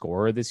efficient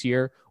scorer this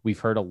year. We've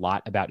heard a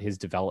lot about his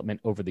development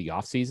over the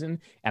offseason,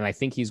 and I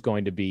think he's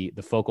going to be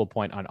the focal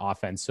point on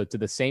offense. So to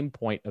the same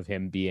point of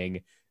him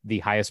being the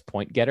highest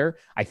point getter,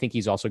 I think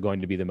he's also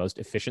going to be the most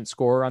efficient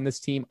scorer on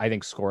this team. I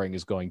think scoring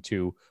is going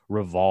to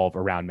revolve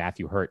around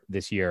Matthew Hurt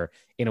this year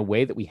in a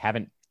way that we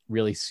haven't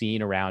really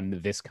seen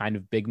around this kind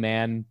of big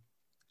man.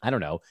 I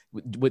don't know.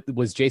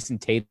 Was Jason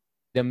Tatum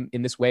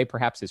in this way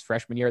perhaps his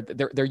freshman year?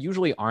 There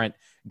usually aren't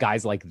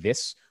guys like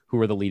this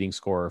who are the leading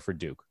scorer for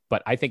Duke,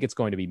 but I think it's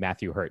going to be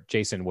Matthew Hurt.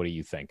 Jason, what do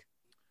you think?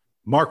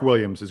 Mark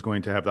Williams is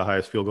going to have the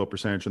highest field goal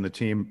percentage on the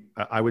team.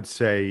 I would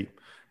say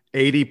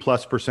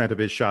 80+% of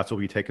his shots will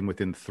be taken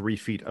within 3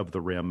 feet of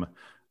the rim,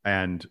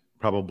 and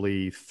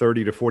probably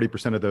 30 to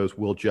 40% of those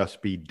will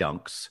just be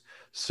dunks.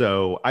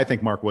 So I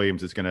think Mark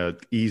Williams is going to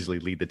easily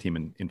lead the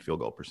team in field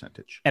goal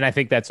percentage. And I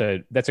think that's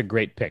a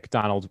great pick.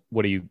 Donald,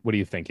 what do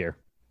you think here?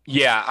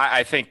 Yeah,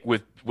 I think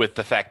with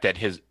the fact that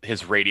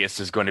his radius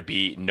is going to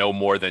be no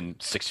more than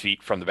 6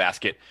 feet from the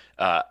basket,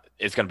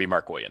 it's going to be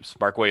Mark Williams.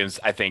 Mark Williams,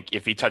 I think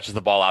if he touches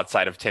the ball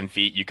outside of 10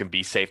 feet, you can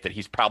be safe that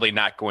he's probably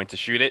not going to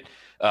shoot it.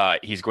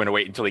 He's going to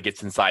wait until he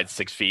gets inside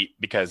 6 feet,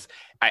 because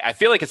I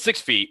feel like at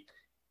 6 feet,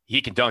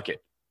 he can dunk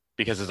it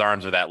because his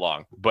arms are that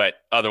long. But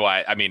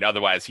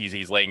otherwise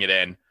he's laying it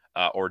in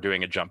or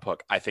doing a jump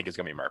hook. I think it's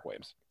going to be Mark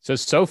Williams.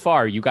 So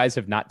far, you guys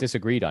have not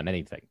disagreed on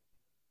anything.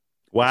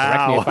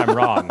 Wow. Correct me if I'm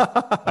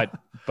wrong,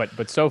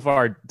 but so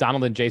far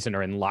Donald and Jason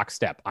are in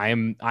lockstep.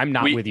 I'm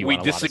not with you. We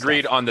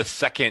disagreed on the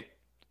second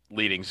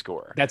leading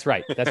scorer. That's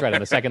right. On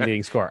the second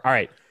leading scorer. All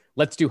right,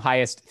 let's do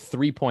highest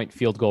 3-point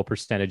field goal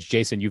percentage.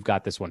 Jason, you've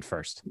got this one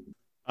first.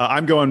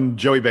 I'm going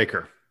Joey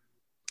Baker.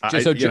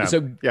 From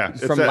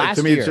last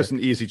to me, year, it's just an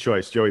easy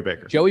choice. Joey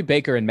Baker. Joey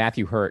Baker and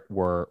Matthew Hurt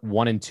were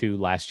 1 and 2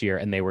 last year,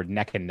 and they were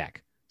neck and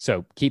neck.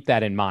 So keep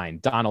that in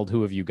mind. Donald,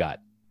 who have you got?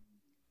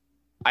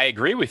 I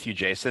agree with you,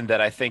 Jason, that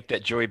I think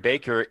that Joey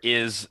Baker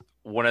is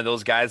one of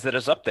those guys that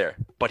is up there,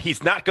 but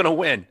he's not going to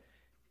win.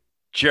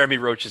 Jeremy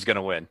Roach is going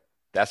to win.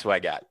 That's who I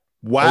got.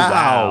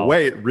 Wow.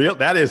 Wait,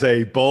 that is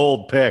a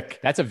bold pick.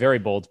 That's a very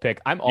bold pick.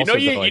 I'm also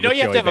you have to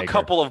have Baker. A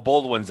couple of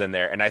bold ones in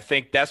there, and I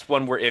think that's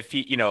one where if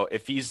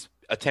he's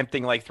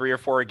attempting like 3 or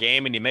 4 a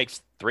game and he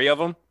makes 3 of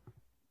them,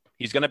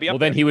 he's going to be up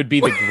there. Then he would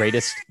be the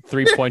greatest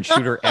 3-point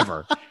shooter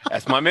ever.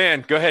 That's my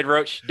man. Go ahead,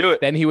 Roach. Do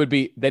it. Then he would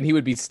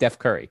be Steph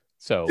Curry.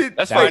 So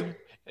that's fine.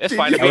 That's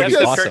fine.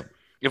 Awesome.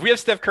 If we have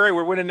Steph Curry,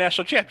 we're winning a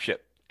national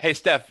championship. Hey,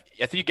 Steph,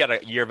 I think you got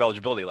a year of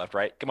eligibility left,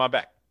 right? Come on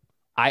back.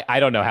 I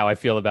don't know how I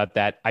feel about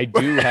that. I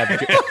do have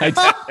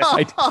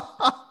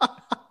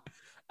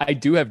I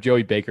do have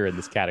Joey Baker in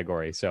this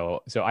category.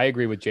 So I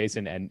agree with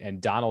Jason,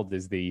 and Donald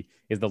is the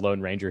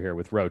Lone Ranger here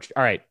with Roach.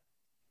 All right.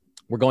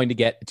 We're going to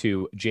get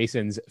to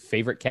Jason's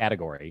favorite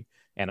category.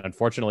 And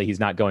unfortunately, he's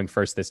not going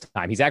first this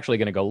time. He's actually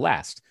going to go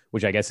last,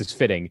 which I guess is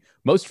fitting.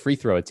 Most free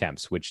throw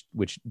attempts, which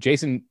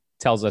Jason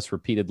tells us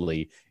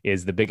repeatedly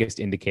is the biggest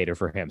indicator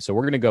for him. So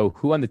we're going to go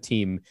who on the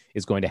team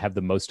is going to have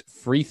the most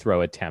free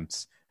throw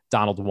attempts.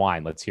 Donald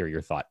Wine, let's hear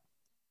your thought.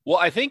 Well,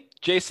 I think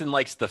Jason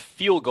likes the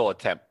field goal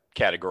attempt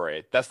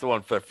category. That's the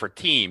one for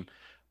team.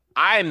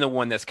 I'm the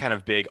one that's kind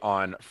of big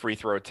on free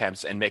throw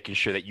attempts and making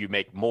sure that you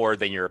make more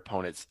than your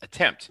opponent's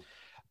attempt.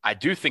 I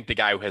do think the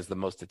guy who has the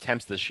most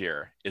attempts this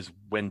year is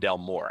Wendell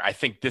Moore. I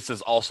think this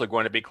is also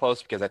going to be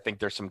close because I think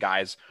there's some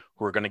guys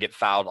who are going to get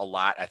fouled a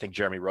lot. I think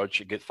Jeremy Roach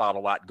should get fouled a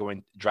lot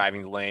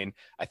driving the lane.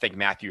 I think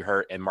Matthew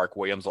Hurt and Mark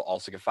Williams will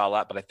also get fouled a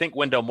lot. But I think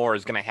Wendell Moore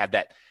is going to have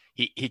that.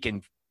 He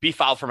can be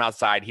fouled from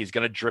outside. He's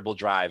going to dribble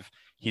drive.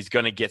 He's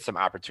going to get some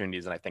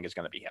opportunities, and I think it's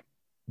going to be him.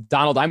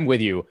 Donald, I'm with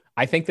you.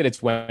 I think that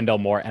it's Wendell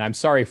Moore, and I'm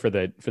sorry for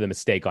the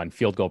mistake on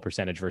field goal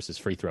percentage versus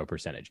free throw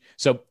percentage.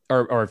 So,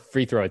 or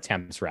free throw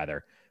attempts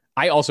rather.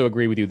 I also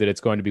agree with you that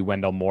it's going to be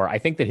Wendell Moore. I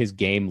think that his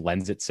game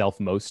lends itself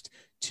most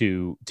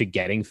to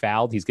getting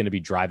fouled. He's going to be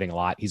driving a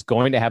lot. He's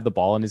going to have the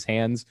ball in his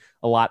hands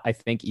a lot, I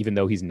think, even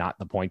though he's not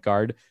the point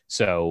guard.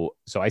 So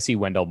I see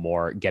Wendell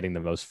Moore getting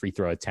the most free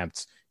throw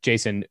attempts.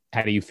 Jason,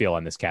 how do you feel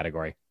on this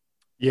category?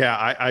 Yeah,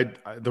 I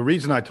the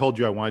reason I told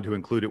you I wanted to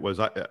include it was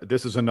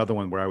this is another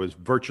one where I was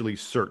virtually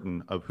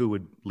certain of who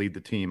would lead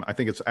the team. I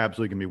think it's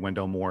absolutely going to be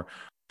Wendell Moore.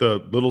 The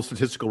little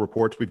statistical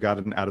reports we've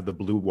gotten out of the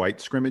blue-white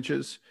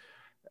scrimmages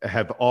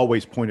have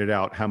always pointed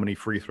out how many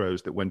free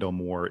throws that Wendell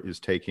Moore is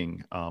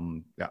taking.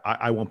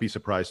 I won't be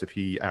surprised if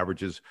he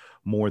averages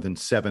more than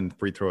 7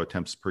 free throw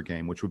attempts per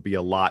game, which would be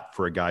a lot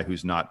for a guy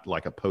who's not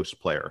like a post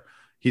player.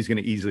 He's going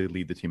to easily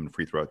lead the team in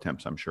free throw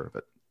attempts, I'm sure of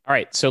it. All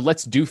right, so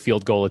let's do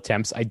field goal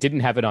attempts. I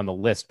didn't have it on the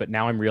list, but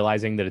now I'm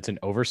realizing that it's an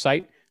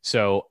oversight.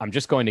 So I'm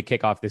just going to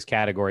kick off this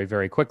category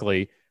very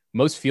quickly.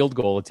 Most field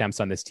goal attempts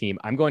on this team.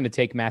 I'm going to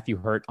take Matthew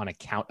Hurt on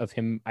account of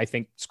him, I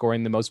think,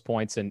 scoring the most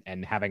points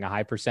and having a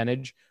high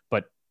percentage.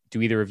 But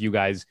do either of you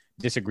guys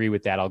disagree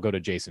with that? I'll go to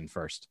Jason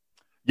first.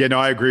 Yeah, no,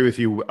 I agree with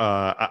you.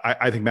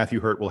 I think Matthew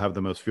Hurt will have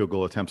the most field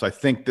goal attempts. I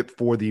think that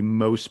for the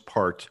most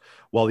part,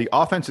 while the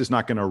offense is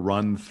not going to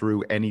run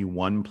through any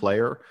one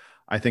player,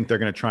 I think they're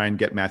going to try and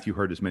get Matthew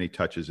Hurt as many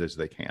touches as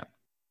they can.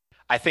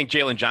 I think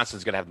Jalen Johnson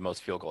is going to have the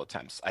most field goal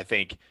attempts. I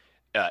think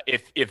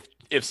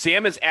if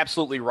Sam is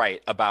absolutely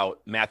right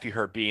about Matthew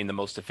Hurt being the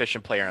most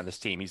efficient player on this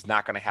team, he's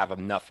not going to have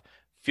enough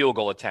field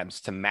goal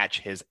attempts to match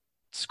his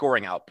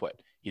scoring output.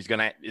 He's going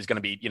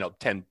to be,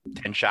 10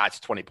 shots,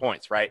 20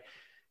 points, right?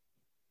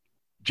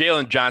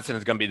 Jalen Johnson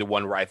is going to be the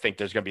one where I think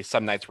there's going to be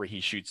some nights where he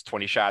shoots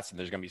 20 shots and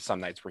there's going to be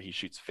some nights where he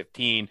shoots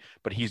 15,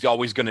 but he's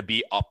always going to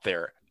be up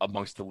there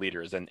amongst the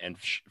leaders and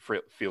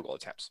field goal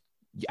attempts.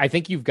 I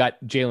think you've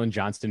got Jalen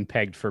Johnson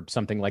pegged for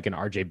something like an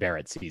RJ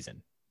Barrett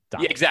season.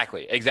 Yeah,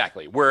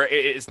 exactly. Where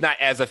it's not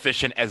as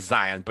efficient as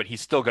Zion, but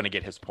he's still going to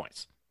get his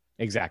points.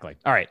 Exactly.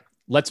 All right.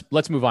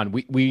 Let's move on.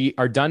 We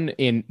are done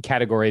in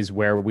categories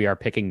where we are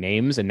picking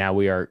names, and now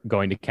we are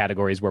going to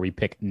categories where we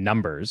pick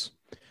numbers.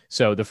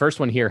 So the first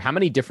one here, how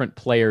many different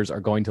players are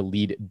going to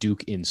lead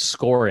Duke in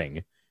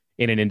scoring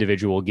in an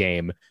individual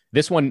game?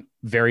 This one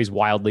varies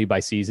wildly by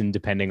season,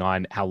 depending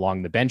on how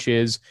long the bench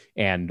is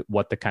and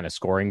what the kind of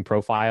scoring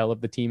profile of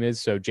the team is.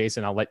 So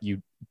Jason, I'll let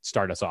you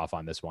start us off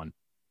on this one.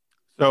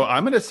 So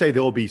I'm going to say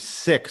there will be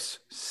six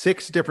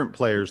different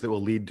players that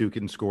will lead Duke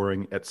in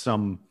scoring at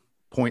some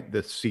point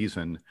this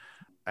season.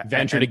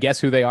 Venture to guess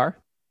who they are?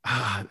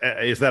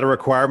 Is that a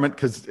requirement?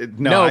 Because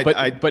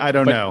I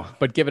don't know.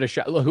 But give it a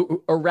shot.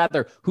 Or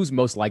rather, who's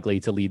most likely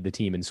to lead the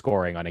team in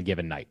scoring on a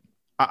given night?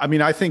 I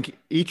mean, I think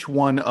each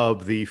one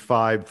of the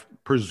 5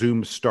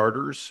 presumed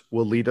starters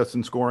will lead us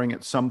in scoring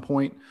at some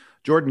point.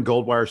 Jordan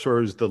Goldwire sort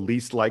of is the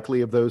least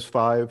likely of those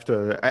 5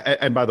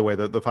 to. And by the way,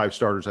 the 5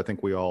 starters, I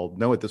think we all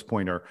know at this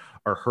point are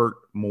Hurt,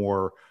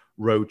 Moore,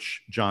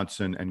 Roach,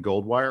 Johnson, and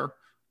Goldwire.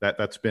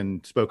 That's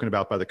been spoken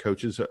about by the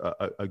coaches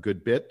a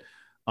good bit.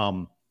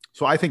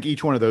 So I think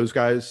each one of those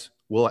guys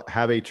will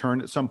have a turn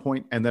at some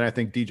point. And then I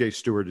think DJ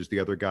Stewart is the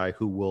other guy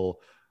who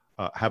will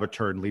have a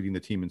turn leading the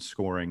team in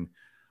scoring.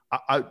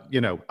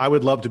 I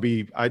would love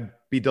to I'd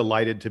be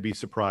delighted to be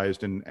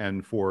surprised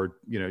and for,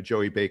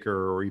 Joey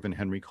Baker or even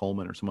Henry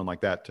Coleman or someone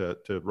like that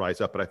to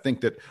rise up. But I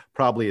think that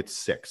probably it's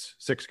six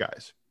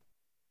guys.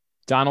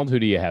 Donald, who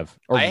do you have?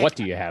 Or what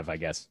do you have, I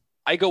guess?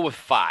 I go with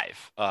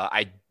 5.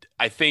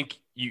 I think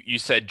you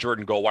said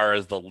Jordan Goldwire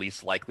is the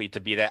least likely to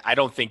be that. I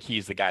don't think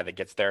he's the guy that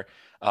gets there.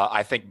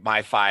 I think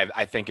my 5,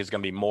 is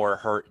going to be Moore,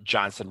 Hurt,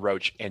 Johnson,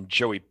 Roach, and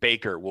Joey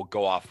Baker will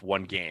go off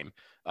one game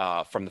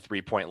from the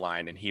 3-point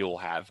line, and he will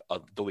have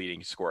the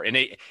leading score. And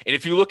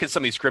if you look at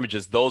some of these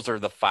scrimmages, those are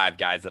the 5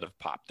 guys that have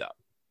popped up.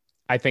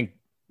 I think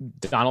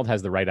Donald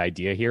has the right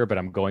idea here, but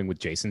I'm going with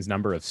Jason's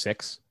number of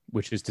 6,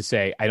 which is to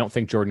say I don't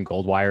think Jordan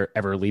Goldwire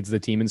ever leads the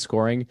team in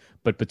scoring,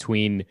 but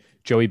between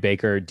Joey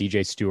Baker,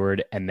 DJ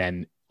Stewart, and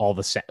then all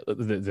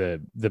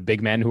the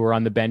big men who are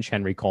on the bench,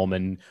 Henry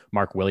Coleman,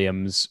 Mark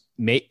Williams.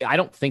 I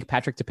don't think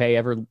Patrick Tapé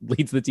ever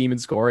leads the team in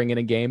scoring in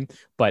a game,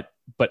 but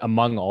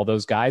among all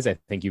those guys, I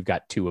think you've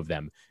got 2 of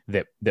them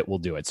that will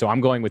do it. So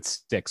I'm going with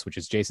 6, which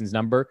is Jason's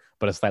number,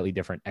 but a slightly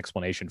different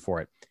explanation for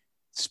it.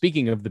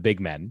 Speaking of the big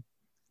men,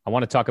 I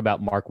want to talk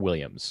about Mark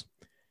Williams.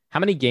 How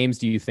many games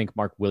do you think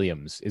Mark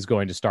Williams is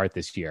going to start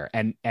this year?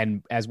 And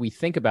as we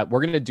think about,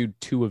 we're going to do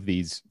 2 of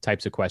these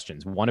types of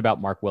questions, one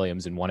about Mark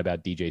Williams and one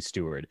about DJ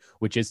Stewart,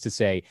 which is to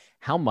say,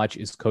 how much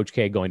is Coach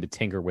K going to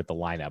tinker with the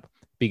lineup?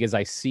 Because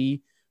I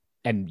see,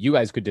 and you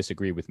guys could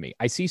disagree with me,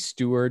 I see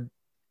Stewart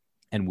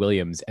and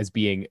Williams as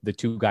being the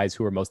two guys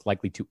who are most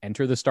likely to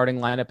enter the starting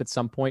lineup at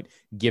some point,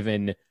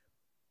 given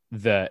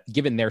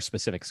their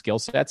specific skill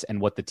sets and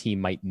what the team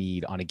might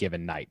need on a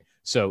given night.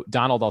 So,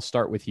 Donald, I'll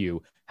start with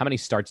you. How many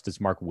starts does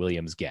Mark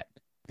Williams get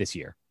this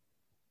year?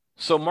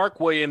 So Mark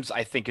Williams,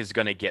 I think, is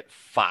going to get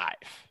 5.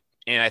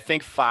 And I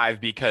think 5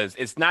 because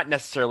it's not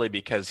necessarily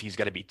because he's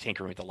going to be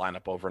tinkering with the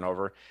lineup over and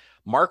over.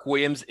 Mark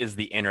Williams is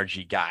the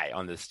energy guy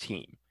on this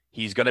team.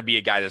 He's going to be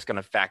a guy that's going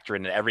to factor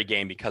into every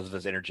game because of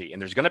his energy.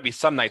 And there's going to be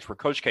some nights where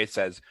Coach K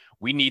says,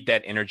 we need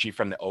that energy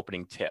from the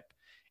opening tip.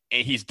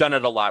 And he's done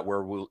it a lot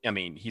where,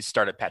 he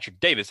started Patrick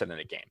Davis in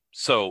a game.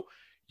 So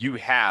you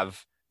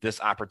have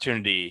this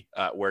opportunity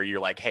where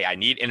you're like, hey, I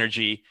need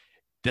energy.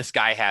 This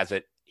guy has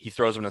it. He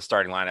throws him in the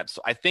starting lineup.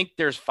 So I think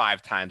there's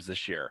 5 times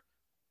this year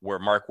where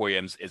Mark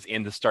Williams is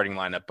in the starting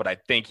lineup, but I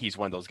think he's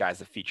one of those guys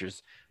that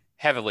features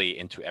heavily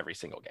into every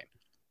single game.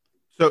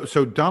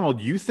 So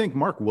Donald, you think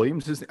Mark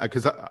Williams is,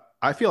 because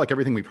I feel like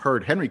everything we've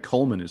heard, Henry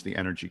Coleman is the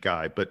energy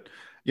guy, but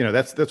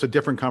that's a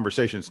different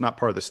conversation. It's not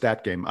part of the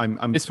stat game.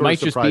 This might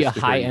just be a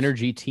high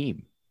energy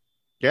team.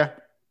 Yeah.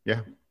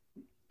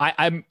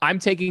 I'm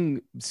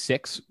taking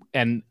 6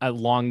 and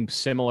along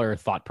similar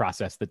thought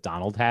process that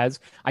Donald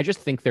has. I just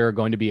think there are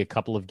going to be a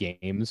couple of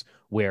games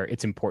where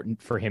it's important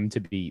for him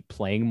to be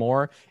playing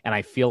more. And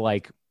I feel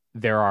like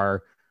there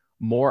are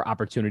more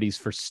opportunities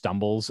for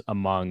stumbles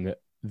among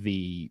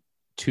the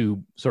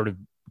two sort of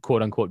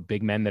quote unquote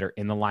big men that are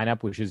in the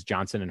lineup, which is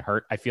Johnson and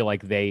Hurt. I feel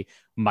like they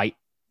might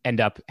end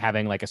up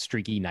having like a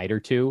streaky night or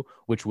two,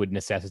 which would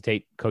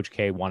necessitate Coach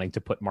K wanting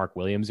to put Mark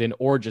Williams in,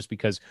 or just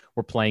because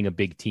we're playing a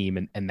big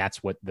team and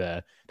that's what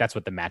the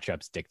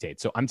matchups dictate.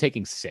 So I'm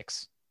taking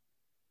 6.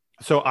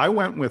 So I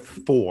went with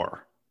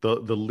 4,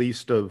 the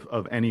least of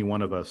any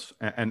one of us.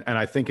 And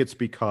I think it's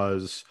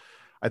because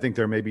I think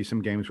there may be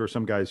some games where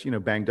some guys,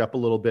 banged up a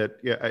little bit.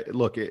 Yeah,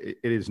 look, it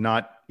is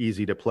not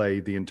easy to play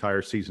the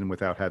entire season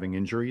without having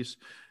injuries.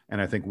 And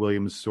I think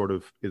Williams sort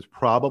of is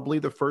probably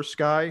the first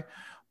guy.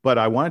 But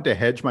I wanted to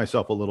hedge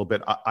myself a little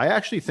bit. I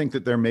actually think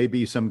that there may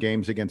be some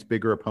games against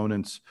bigger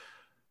opponents,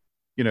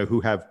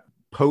 who have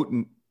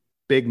potent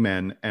big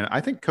men. And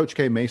I think Coach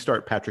K may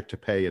start Patrick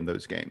Tape in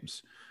those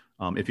games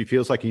if he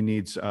feels like he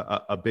needs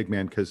a big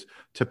man, because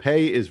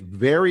Tape is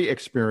very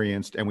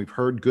experienced, and we've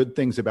heard good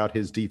things about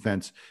his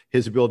defense,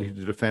 his ability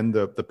to defend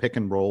the pick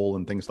and roll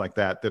and things like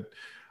that.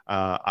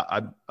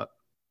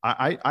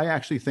 I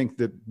actually think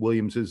that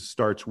Williams's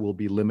starts will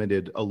be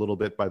limited a little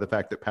bit by the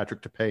fact that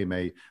Patrick Tape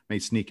may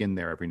sneak in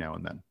there every now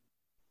and then.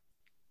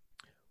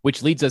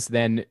 Which leads us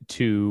then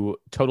to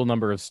total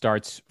number of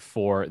starts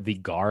for the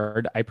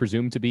guard, I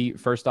presume to be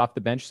first off the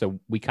bench. So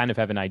we kind of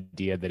have an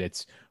idea that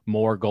it's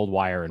more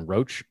Goldwire and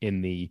Roach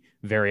in the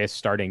various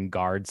starting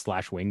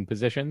guard/wing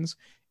positions.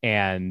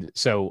 And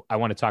so I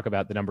want to talk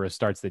about the number of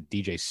starts that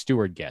DJ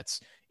Steward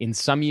gets. In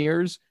some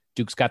years,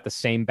 Duke's got the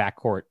same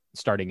backcourt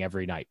starting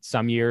every night.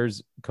 Some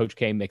years, Coach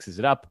K mixes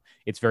it up.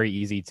 It's very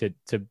easy to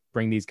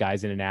bring these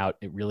guys in and out.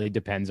 It really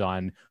depends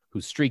on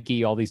who's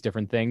streaky, all these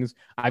different things.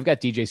 I've got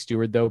DJ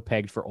Steward, though,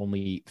 pegged for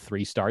only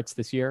 3 starts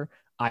this year.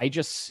 I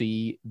just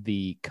see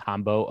the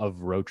combo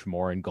of Roach,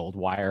 Moore, and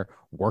Goldwire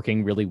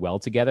working really well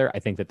together. I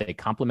think that they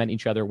complement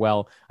each other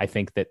well. I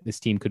think that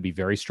this team could be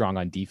very strong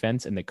on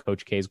defense, and that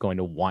Coach K is going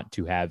to want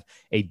to have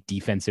a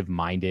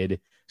defensive-minded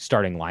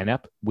starting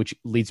lineup, which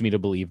leads me to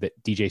believe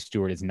that DJ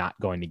Steward is not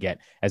going to get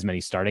as many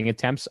starting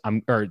attempts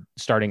or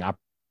starting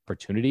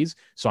opportunities.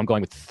 So I'm going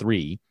with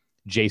 3.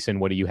 Jason,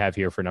 what do you have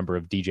here for number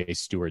of DJ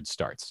Steward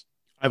starts?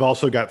 I've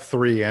also got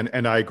 3,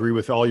 and I agree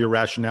with all your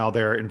rationale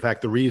there. In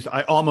fact, the reason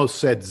I almost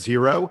said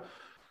 0,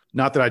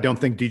 not that I don't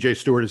think DJ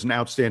Steward is an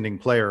outstanding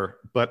player,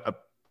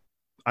 but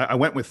I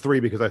went with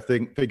 3 because I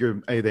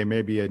figured, hey, there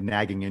may be a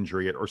nagging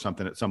injury or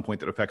something at some point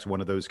that affects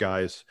one of those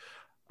guys.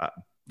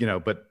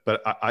 But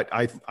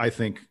I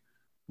think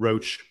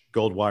Roach,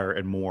 Goldwire,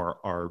 and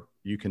Moore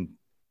you can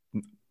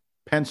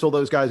pencil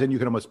those guys in. You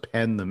can almost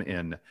pen them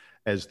in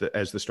as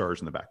the stars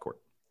in the backcourt.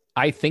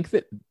 I think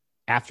that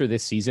after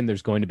this season,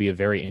 there's going to be a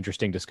very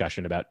interesting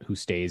discussion about who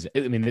stays.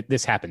 I mean,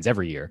 this happens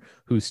every year,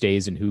 who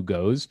stays and who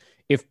goes.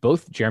 If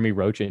both Jeremy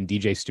Roach and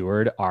DJ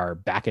Steward are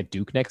back at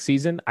Duke next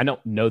season, I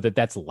don't know that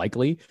that's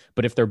likely,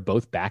 but if they're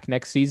both back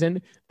next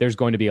season, there's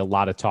going to be a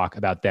lot of talk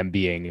about them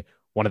being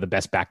one of the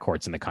best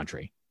backcourts in the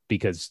country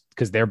because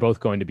they're both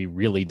going to be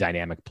really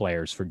dynamic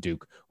players for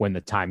Duke when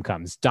the time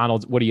comes.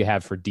 Donald, what do you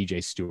have for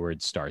DJ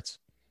Steward starts?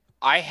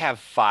 I have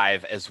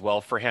 5 as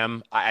well for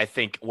him. I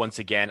think, once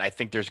again, I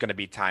think there's going to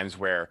be times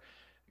where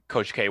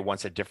Coach K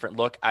wants a different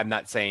look. I'm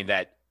not saying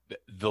that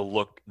the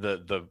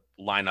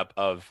lineup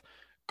of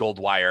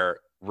Goldwire,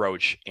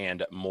 Roach,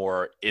 and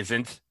Moore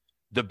isn't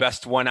the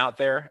best one out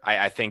there.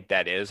 I think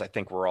that is. I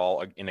think we're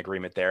all in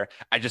agreement there.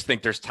 I just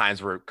think there's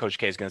times where Coach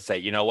K is going to say,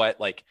 you know what,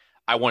 like,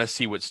 I want to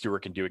see what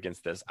Stewart can do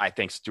against this. I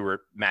think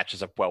Stewart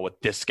matches up well with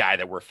this guy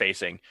that we're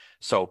facing.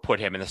 So put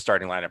him in the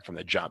starting lineup from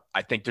the jump.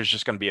 I think there's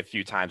just going to be a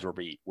few times where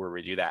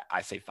we do that.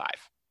 I say 5.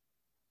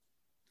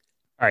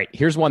 All right,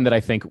 here's one that I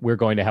think we're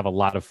going to have a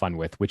lot of fun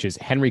with, which is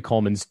Henry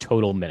Coleman's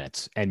total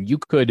minutes. And you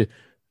could,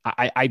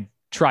 I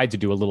tried to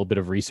do a little bit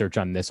of research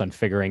on this, on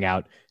figuring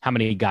out how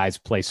many guys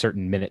play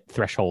certain minute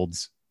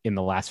thresholds in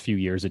the last few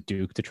years at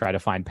Duke to try to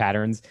find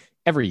patterns.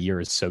 Every year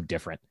is so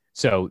different.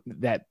 So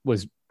that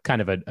was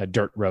kind of a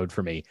dirt road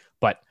for me.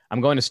 But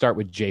I'm going to start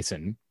with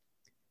Jason.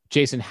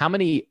 Jason, how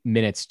many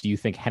minutes do you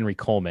think Henry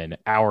Coleman,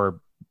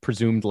 our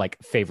presumed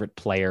like favorite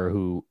player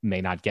who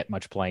may not get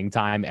much playing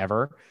time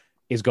ever,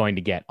 is going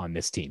to get on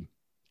this team?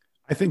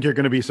 I think you're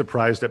going to be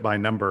surprised at my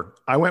number.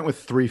 I went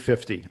with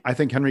 350. I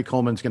think Henry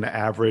Coleman's going to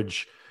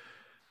average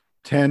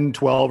 10,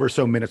 12 or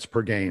so minutes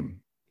per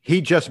game.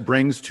 He just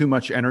brings too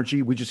much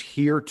energy. We just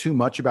hear too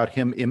much about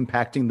him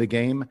impacting the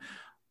game.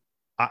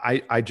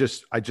 I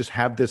just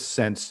have this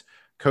sense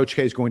Coach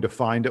K is going to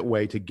find a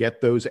way to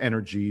get those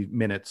energy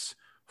minutes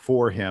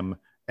for him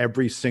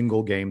every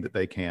single game that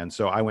they can.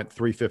 So I went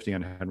 350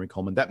 on Henry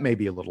Coleman. That may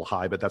be a little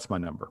high, but that's my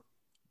number.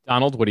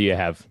 Donald, what do you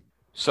have?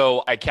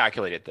 So I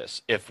calculated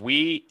this. If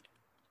we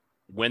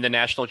win the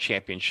national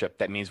championship,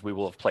 that means we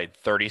will have played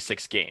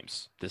 36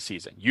 games this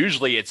season.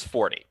 Usually it's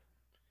 40.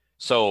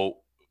 So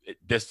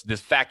this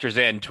factors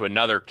into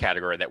another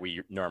category that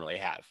we normally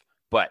have.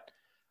 But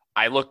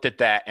I looked at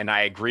that and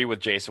I agree with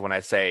Jason when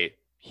I say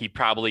he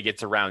probably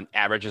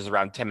averages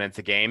around 10 minutes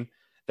a game.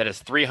 That is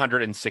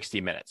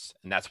 360 minutes.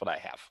 And that's what I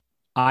have.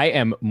 I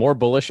am more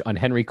bullish on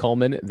Henry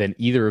Coleman than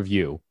either of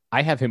you.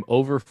 I have him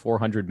over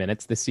 400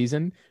 minutes this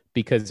season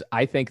because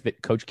I think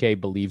that Coach K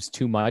believes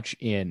too much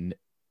in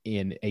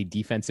a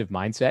defensive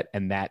mindset.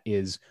 And that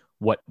is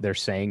what they're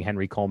saying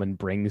Henry Coleman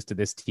brings to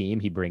this team.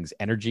 He brings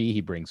energy.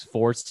 He brings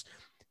force.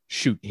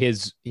 Shoot,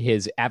 his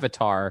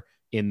avatar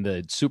in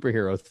the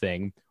superhero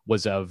thing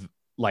was of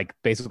like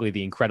basically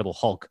the Incredible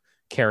Hulk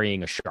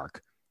carrying a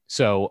shark.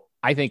 So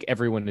I think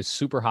everyone is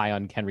super high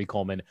on Henry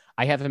Coleman.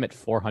 I have him at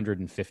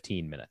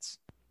 415 minutes.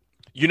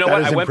 You know That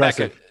what? is I went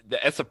impressive.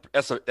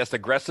 back. That's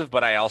aggressive,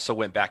 but I also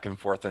went back and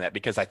forth on that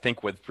because I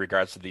think with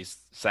regards to these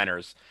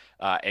centers,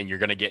 and you're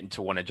going to get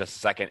into one in just a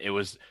second. It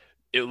was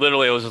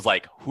just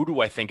like, who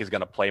do I think is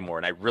going to play more?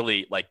 And I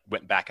really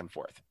went back and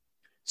forth.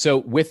 So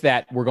with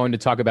that, we're going to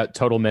talk about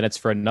total minutes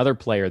for another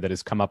player that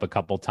has come up a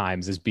couple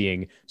times as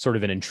being sort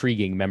of an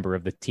intriguing member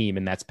of the team,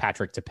 and that's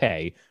Patrick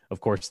Tapeh,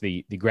 of course,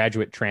 the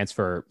graduate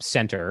transfer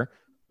center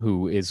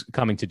who is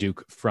coming to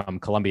Duke from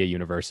Columbia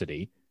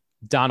University.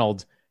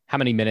 Donald, how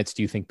many minutes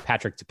do you think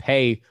Patrick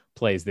Tapeh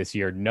plays this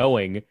year,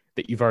 knowing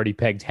that you've already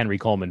pegged Henry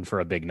Coleman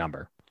for a big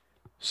number?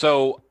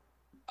 So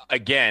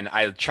again,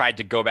 I tried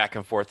to go back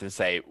and forth and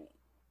say,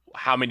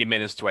 how many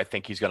minutes do I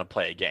think he's going to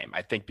play a game?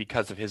 I think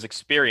because of his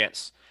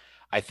experience,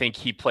 I think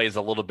he plays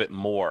a little bit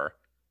more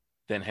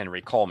than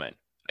Henry Coleman.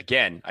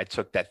 Again, I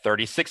took that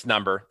 36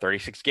 number,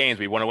 36 games.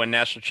 We want to win a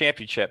national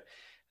championship,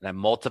 and I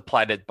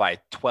multiplied it by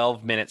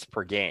 12 minutes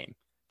per game.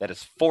 That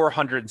is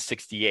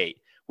 468,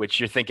 which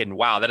you're thinking,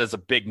 wow, that is a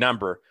big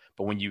number.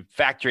 But when you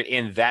factor it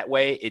in that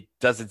way, it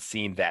doesn't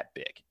seem that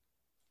big.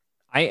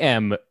 I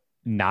am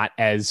not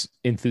as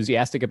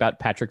enthusiastic about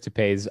Patrick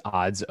Tapeh's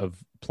odds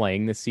of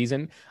playing this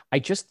season. I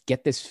just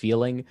get this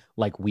feeling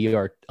like we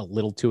are a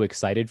little too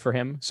excited for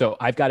him. So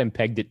I've got him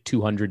pegged at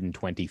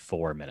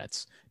 224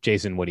 minutes.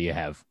 Jason, what do you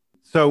have?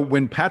 So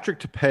when Patrick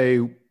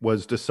Tapeh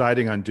was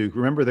deciding on Duke,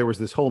 remember there was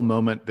this whole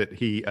moment that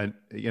he,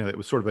 it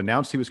was sort of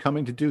announced he was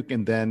coming to Duke,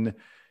 and then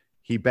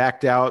he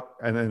backed out,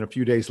 and then a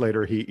few days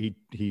later he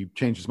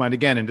changed his mind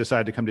again and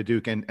decided to come to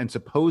Duke. And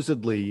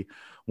supposedly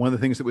one of the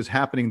things that was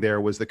happening there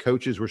was the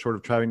coaches were sort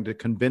of trying to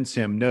convince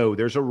him, no,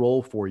 there's a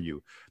role for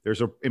you. There's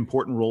an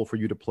important role for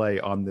you to play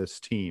on this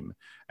team.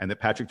 And that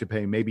Patrick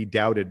Tapeh maybe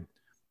doubted,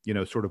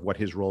 sort of what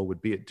his role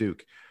would be at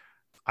Duke.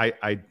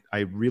 I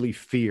really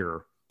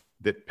fear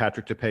that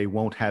Patrick Tapeh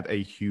won't have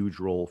a huge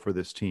role for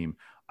this team.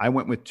 I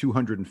went with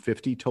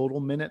 250 total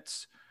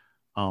minutes.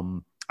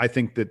 I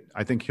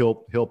think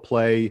he'll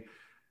play.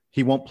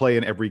 He won't play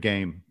in every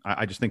game.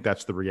 I just think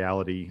that's the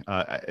reality.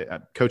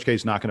 Coach K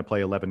is not going to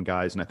play 11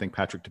 guys, and I think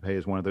Patrick Tapeh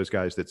is one of those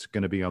guys that's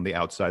going to be on the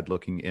outside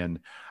looking in.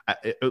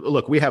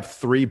 Look, we have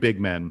three big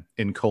men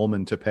in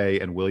Coleman,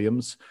 Tapeh, and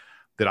Williams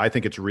that I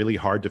think it's really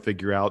hard to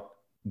figure out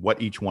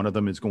what each one of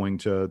them is going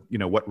to,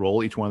 what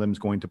role each one of them is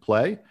going to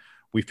play.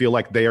 We feel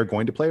like they are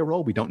going to play a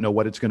role. We don't know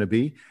what it's going to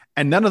be,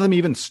 and none of them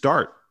even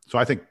start. So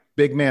I think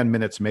big man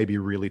minutes may be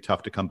really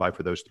tough to come by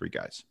for those three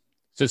guys.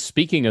 So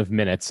speaking of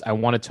minutes, I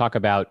want to talk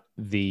about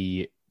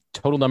the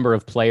total number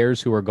of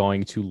players who are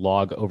going to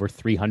log over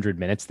 300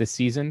 minutes this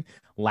season.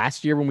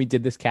 Last year when we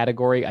did this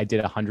category, I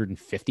did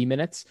 150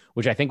 minutes,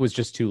 which I think was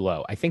just too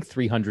low. I think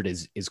 300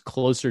 is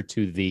closer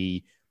to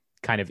the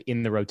kind of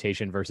in the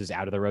rotation versus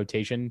out of the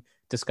rotation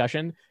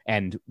discussion.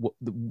 And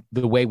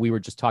the way we were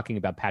just talking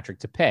about Patrick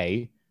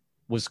Tapeh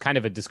was kind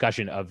of a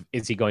discussion of,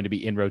 is he going to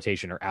be in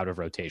rotation or out of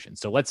rotation?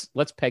 So let's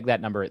peg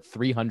that number at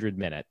 300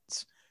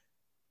 minutes.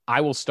 I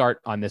will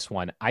start on this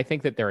one. I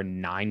think that there are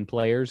 9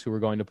 players who are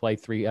going to play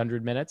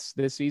 300 minutes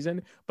this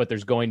season, but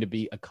there's going to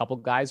be a couple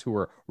guys who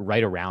are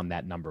right around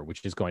that number,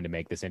 which is going to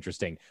make this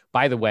interesting.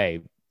 By the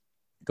way,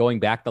 going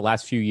back the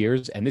last few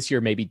years, and this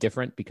year may be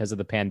different because of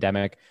the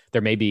pandemic.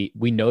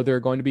 We know there are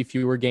going to be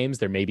fewer games.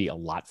 There may be a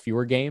lot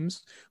fewer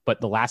games,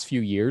 but the last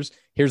few years,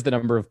 here's the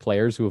number of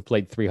players who have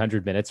played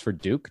 300 minutes for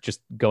Duke,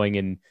 just going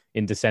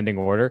in descending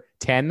order: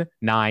 10,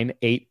 9,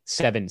 8,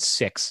 7,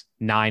 6,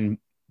 9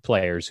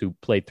 players who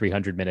played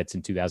 300 minutes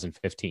in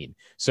 2015.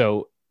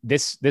 So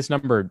this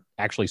number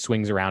actually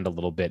swings around a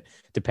little bit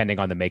depending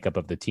on the makeup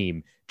of the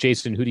team.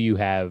 Jason, who do you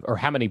have, or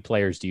how many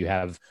players do you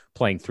have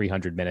playing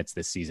 300 minutes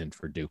this season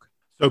for Duke?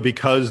 So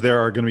because there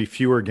are going to be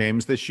fewer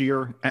games this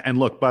year, and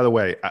look, by the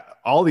way,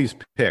 all these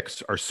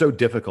picks are so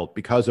difficult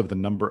because of the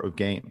number of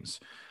games.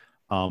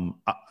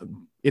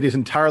 It is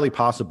entirely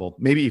possible,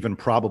 maybe even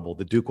probable,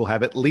 that Duke will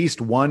have at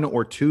least 1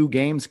 or 2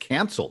 games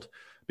canceled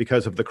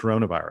because of the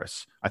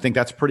coronavirus. I think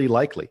that's pretty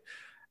likely.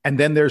 And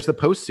then there's the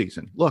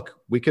postseason. Look,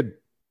 we could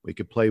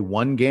play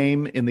 1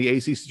 game in the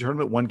ACC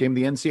tournament, 1 game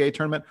in the NCAA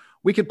tournament.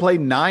 We could play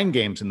 9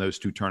 games in those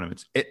 2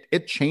 tournaments.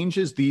 It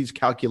changes these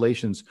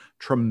calculations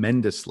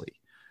tremendously.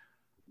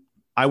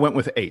 I went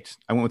with 8.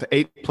 I went with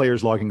 8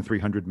 players logging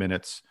 300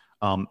 minutes.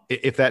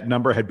 If that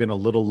number had been a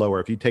little lower,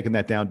 if you'd taken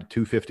that down to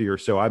 250 or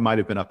so, I might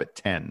have been up at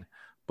 10.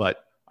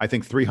 But I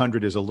think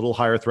 300 is a little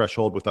higher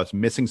threshold with us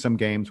missing some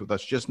games, with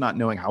us just not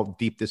knowing how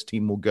deep this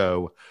team will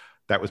go.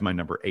 That was my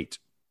number 8.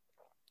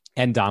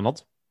 And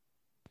Donald?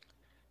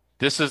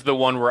 This is the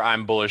one where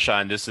I'm bullish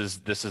on. This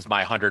is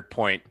my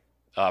 100-point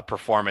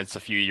performance a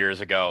few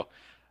years ago.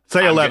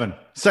 Say 11.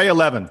 Say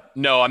 11.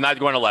 No, I'm not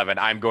going 11.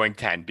 I'm going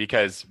 10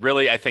 because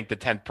really I think the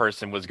 10th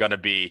person was going to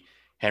be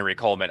Henry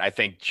Coleman. I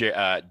think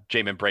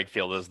Jamin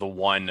Brakefield is the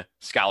one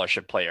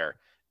scholarship player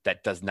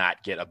that does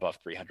not get above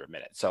 300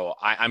 minutes. So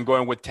I'm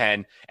going with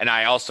 10. And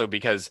I also,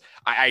 because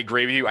I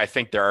agree with you, I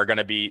think there are going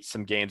to be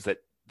some games that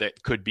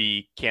could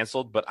be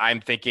canceled, but I'm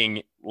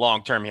thinking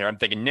long-term here. I'm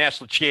thinking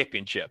national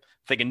championship,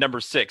 thinking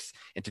number 6.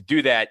 And to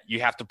do that,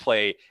 you have to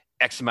play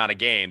X amount of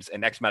games,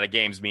 and X amount of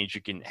games means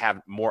you can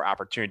have more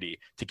opportunity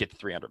to get to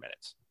 300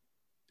 minutes.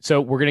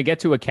 So we're going to get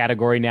to a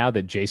category now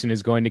that Jason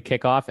is going to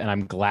kick off, and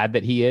I'm glad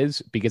that he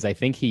is, because I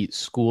think he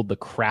schooled the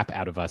crap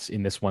out of us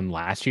in this one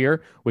last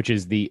year, which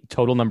is the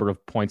total number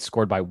of points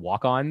scored by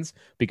walk-ons,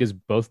 because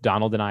both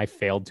Donald and I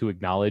failed to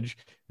acknowledge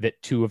that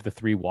 2 of the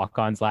 3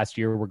 walk-ons last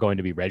year were going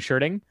to be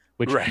redshirting,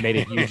 which made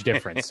a huge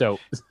difference. So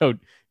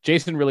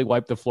Jason really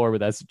wiped the floor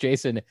with us.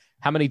 Jason,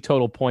 how many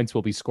total points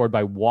will be scored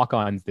by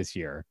walk-ons this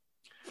year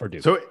for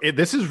Duke? So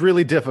this is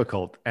really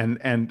difficult,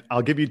 and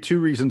I'll give you 2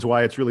 reasons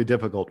why it's really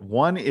difficult.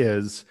 One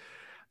is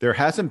there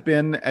hasn't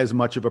been as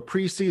much of a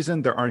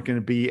preseason. There aren't going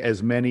to be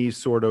as many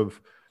there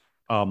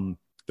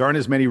aren't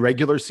as many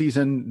regular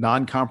season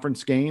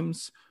non-conference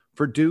games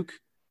for Duke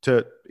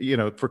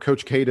for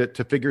Coach K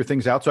to figure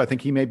things out. So I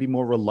think he may be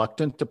more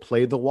reluctant to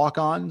play the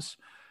walk-ons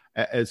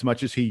as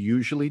much as he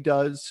usually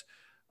does.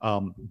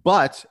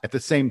 But at the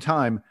same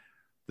time,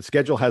 the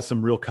schedule has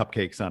some real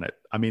cupcakes on it.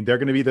 I mean, there are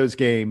going to be those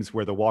games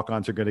where the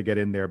walk-ons are going to get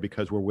in there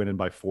because we're winning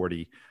by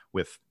 40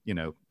 with,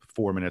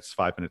 4 minutes,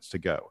 5 minutes to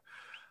go.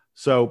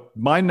 So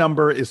my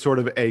number is sort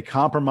of a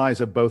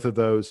compromise of both of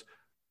those.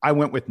 I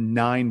went with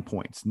 9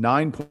 points,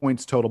 9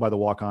 points total by the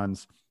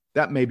walk-ons.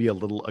 That may be a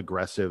little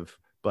aggressive,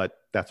 but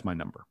that's my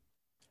number.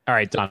 All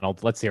right,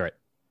 Donald, let's hear it.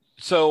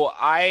 So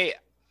I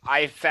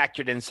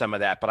factored in some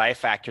of that, but I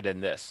factored in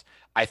this.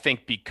 I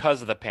think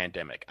because of the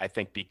pandemic, I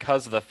think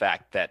because of the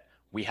fact that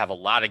we have a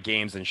lot of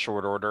games in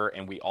short order,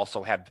 and we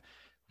also have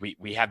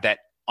we have that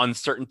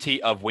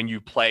uncertainty of when you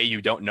play,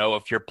 you don't know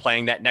if you're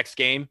playing that next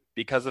game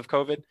because of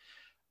COVID.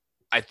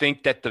 I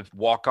think that the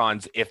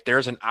walk-ons, if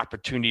there's an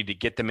opportunity to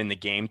get them in the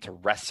game to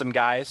rest some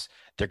guys,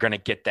 they're going to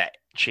get that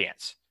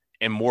chance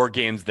in more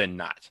games than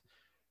not.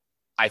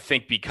 I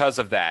think because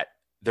of that,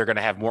 they're going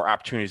to have more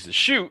opportunities to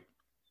shoot,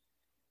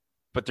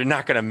 but they're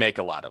not going to make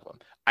a lot of them.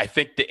 I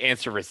think the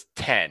answer is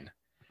 10.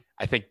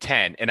 I think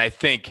 10. And I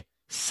think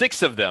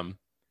 6 of them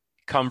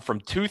come from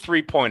 2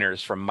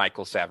 3-pointers from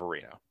Michael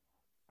Savarino. All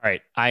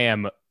right. I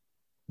am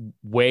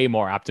way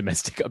more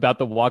optimistic about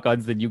the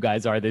walk-ons than you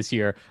guys are this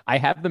year. I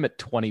have them at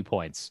 20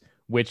 points,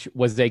 which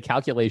was a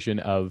calculation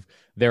of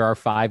there are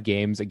 5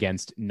 games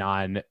against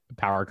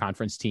non-power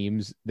conference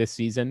teams this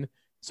season.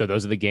 So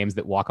those are the games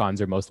that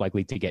walk-ons are most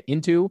likely to get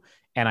into.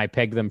 And I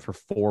pegged them for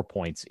 4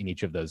 points in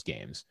each of those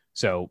games.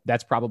 So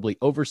that's probably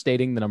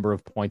overstating the number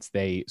of points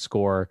they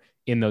score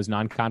in those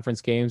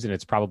non-conference games. And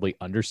it's probably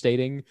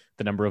understating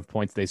the number of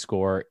points they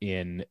score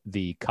in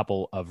the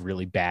couple of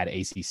really bad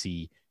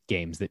ACC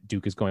games that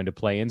Duke is going to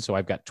play in. So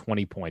I've got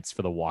 20 points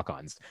for the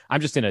walk-ons.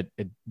 I'm just in a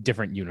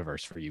different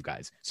universe for you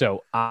guys.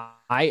 So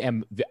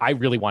I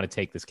really want to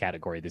take this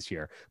category this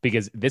year,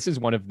 because this is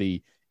one of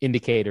the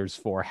indicators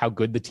for how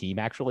good the team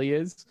actually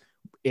is.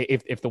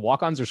 If the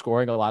walk-ons are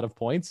scoring a lot of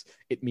points,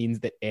 it means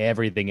that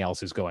everything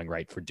else is going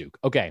right for Duke.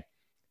 Okay,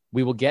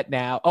 we will get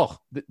now.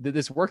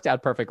 This worked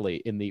out perfectly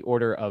in the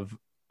order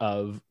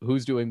of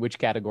who's doing which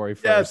category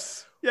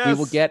first. Yes. We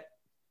will get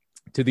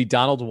to the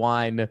Donald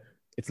Wine.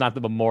 It's not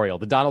the memorial,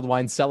 the Donald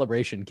Wine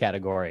celebration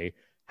category.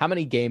 How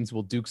many games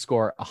will Duke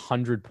score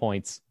 100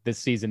 points this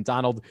season?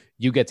 Donald,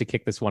 you get to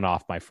kick this one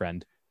off, my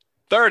friend.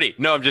 30.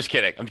 No, I'm just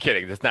kidding. I'm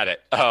kidding. That's not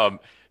it.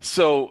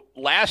 So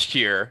last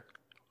year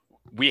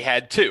we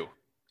had two,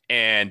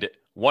 and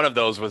one of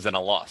those was in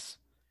a loss.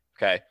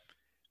 Okay.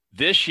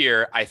 This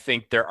year, I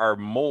think there are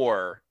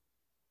more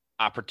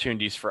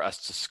opportunities for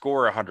us to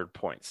score 100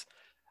 points.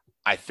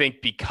 I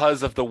think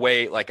because of the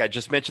way, like I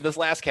just mentioned this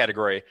last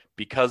category,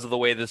 because of the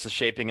way this is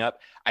shaping up,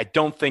 I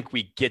don't think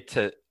we get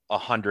to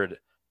 100,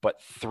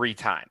 but 3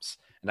 times.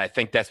 And I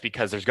think that's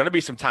because there's going to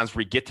be some times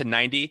where we get to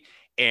 90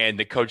 and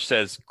the coach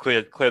says,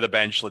 clear the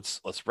bench.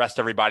 Let's rest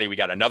everybody. We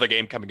got another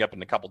game coming up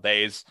in a couple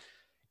days.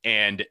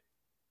 And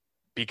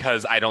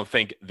because I don't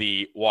think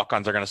the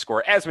walk-ons are going to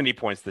score as many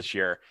points this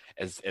year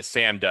as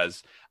Sam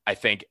does, I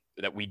think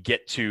that we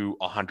get to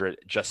 100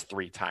 just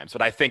 3 times.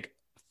 But I think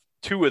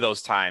 2 of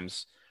those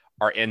times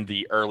are in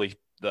the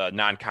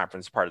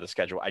non-conference part of the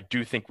schedule. I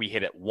do think we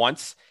hit it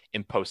once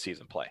in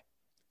postseason play.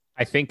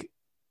 I think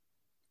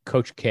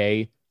Coach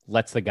K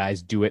lets the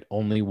guys do it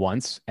only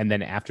once. And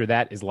then after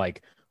that is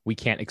like, we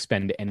can't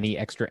expend any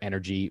extra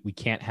energy. We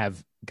can't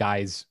have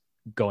guys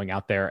going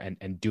out there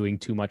and doing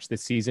too much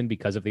this season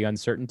because of the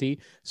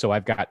uncertainty. So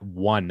I've got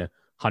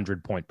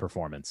 100-point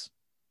performance.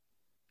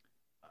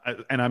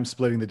 And I'm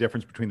splitting the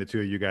difference between the two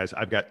of you guys.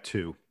 I've got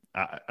 2.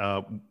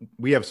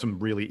 We have some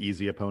really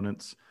easy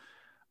opponents.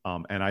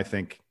 And I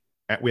think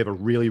we have a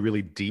really,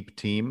 really deep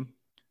team.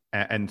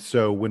 And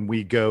so when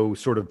we go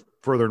sort of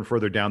further and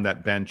further down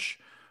that bench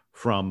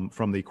from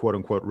the quote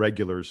unquote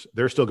regulars,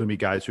 there's still going to be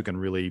guys who can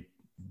really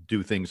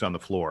do things on the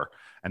floor.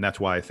 And that's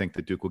why I think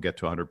that Duke will get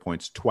to 100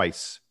 points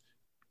twice.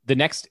 The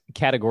next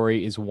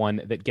category is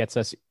one that gets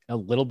us a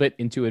little bit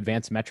into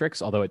advanced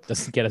metrics, although it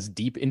doesn't get us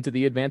deep into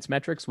the advanced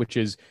metrics, which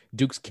is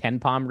Duke's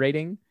KenPom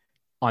rating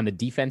on the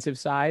defensive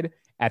side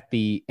at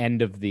the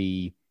end of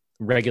the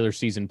regular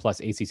season plus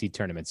ACC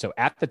tournament. So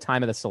at the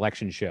time of the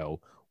selection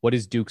show, what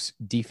is Duke's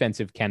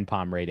defensive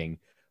KenPom rating?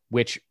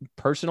 Which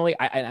personally,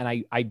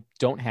 I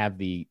don't have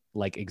the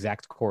like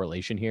exact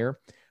correlation here,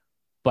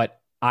 but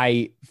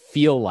I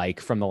feel like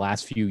from the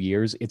last few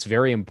years, it's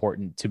very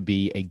important to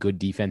be a good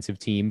defensive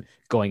team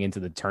going into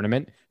the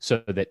tournament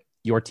so that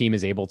your team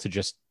is able to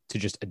just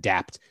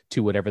adapt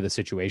to whatever the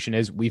situation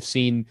is. We've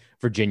seen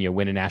Virginia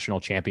win a national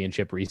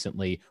championship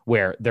recently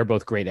where they're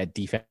both great at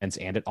defense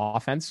and at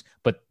offense,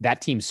 but that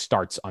team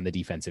starts on the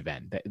defensive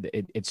end.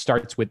 It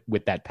starts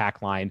with that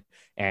pack line.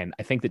 And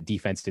I think that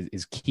defense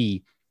is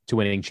key to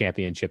winning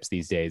championships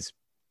these days.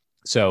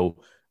 So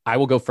I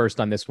will go first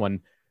on this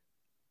one.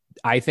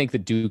 I think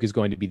that Duke is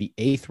going to be the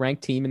 8th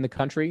ranked team in the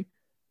country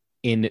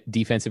in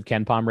defensive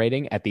KenPom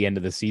rating at the end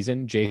of the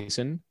season.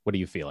 Jason, what are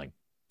you feeling?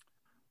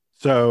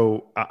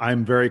 So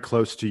I'm very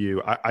close to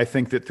you. I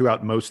think that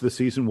throughout most of the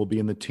season we'll be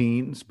in the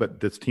teens, but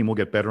this team will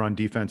get better on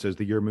defense as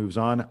the year moves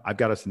on. I've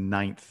got us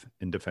 9th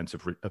in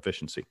defensive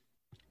efficiency.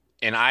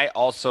 And I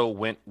also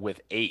went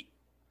with 8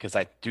 because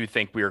I do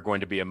think we are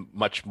going to be a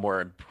much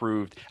more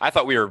improved. I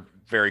thought we were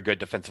very good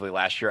defensively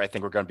last year. I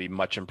think we're going to be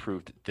much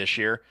improved this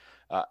year.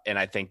 And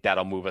I think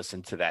that'll move us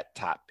into that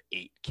top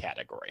 8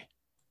 category.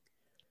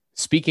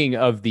 Speaking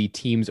of the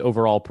team's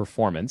overall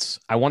performance,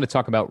 I want to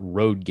talk about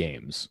road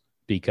games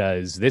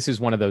because this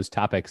is one of those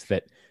topics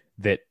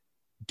that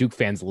Duke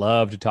fans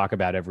love to talk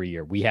about every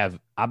year. We have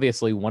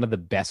obviously one of the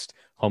best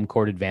home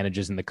court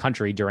advantages in the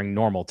country during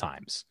normal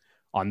times.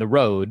 On the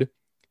road,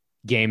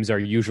 games are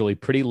usually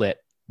pretty lit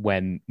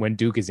when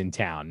Duke is in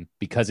town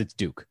because it's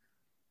Duke.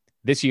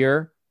 This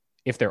year,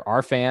 if there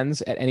are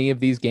fans at any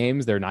of these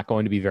games, there are not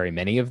going to be very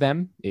many of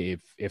them.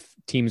 If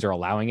teams are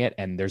allowing it,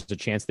 and there's a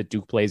chance that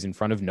Duke plays in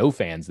front of no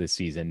fans this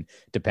season,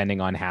 depending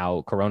on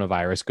how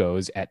coronavirus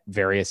goes at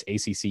various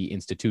ACC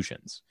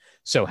institutions.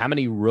 So how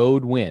many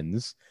road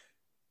wins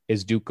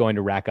is Duke going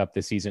to rack up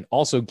this season?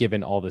 Also,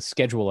 given all the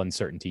schedule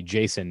uncertainty,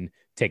 Jason,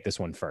 take this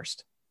one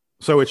first.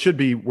 So it should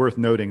be worth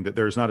noting that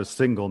there's not a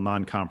single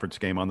non-conference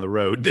game on the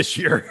road this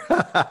year.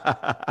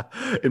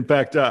 In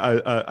fact,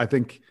 I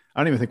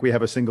don't even think we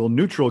have a single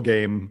neutral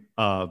game,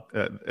 in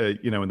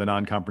the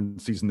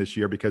non-conference season this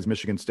year because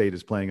Michigan State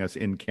is playing us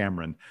in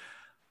Cameron.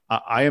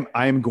 I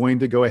am going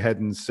to go ahead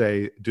and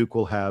say Duke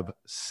will have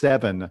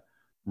 7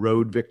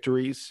 road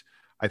victories.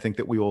 I think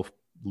that we will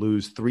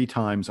lose 3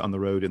 times on the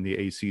road in the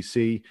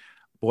ACC.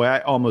 Boy,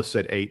 I almost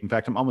said 8. In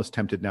fact, I'm almost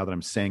tempted now that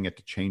I'm saying it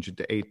to change it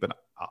to 8, but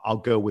I'll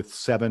go with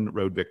 7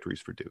 road victories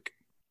for Duke.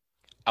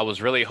 I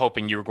was really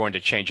hoping you were going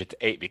to change it to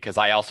 8 because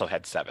I also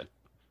had 7.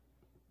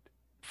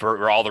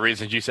 For all the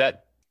reasons you said.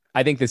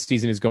 I think this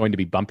season is going to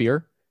be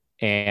bumpier.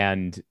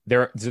 And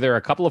there are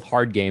a couple of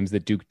hard games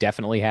that Duke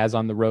definitely has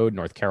on the road.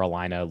 North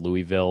Carolina,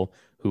 Louisville,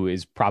 who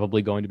is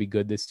probably going to be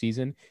good this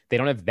season. They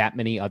don't have that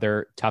many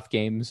other tough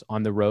games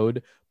on the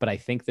road, but I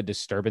think the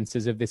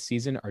disturbances of this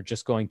season are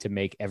just going to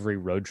make every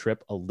road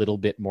trip a little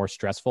bit more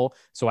stressful.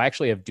 So I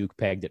actually have Duke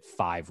pegged at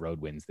 5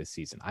 road wins this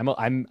season.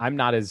 I'm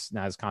not as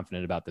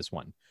confident about this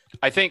one.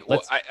 I think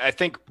I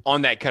think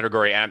on that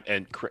category,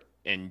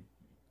 and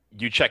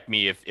you check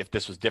me if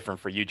this was different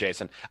for you,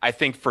 Jason. I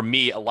think for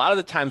me, a lot of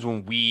the times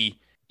when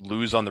we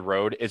lose on the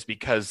road is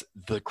because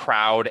the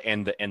crowd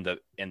and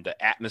the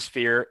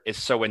atmosphere is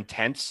so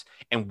intense,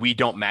 and we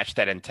don't match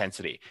that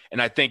intensity.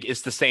 And I think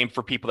it's the same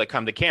for people that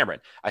come to Cameron.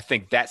 I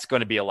think that's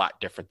going to be a lot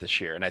different this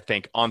year. And I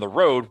think on the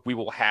road, we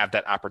will have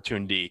that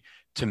opportunity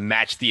to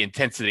match the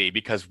intensity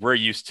because we're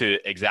used to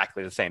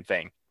exactly the same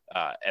thing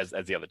as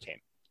the other team.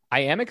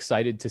 I am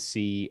excited to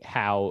see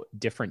how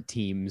different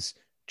teams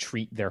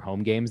treat their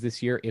home games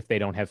this year if they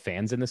don't have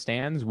fans in the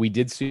stands. We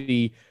did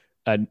see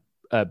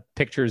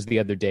pictures the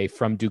other day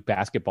from Duke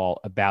basketball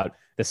about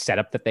the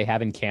setup that they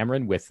have in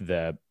Cameron with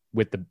the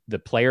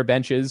player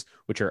benches,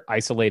 which are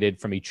isolated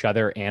from each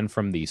other and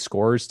from the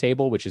scorers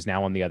table, which is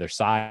now on the other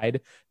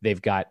side.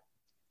 They've got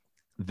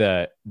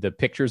the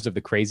pictures of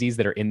the crazies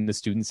that are in the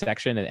student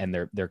section, and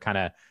they're kind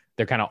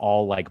of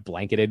all like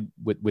blanketed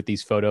with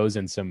these photos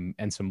and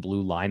some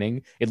blue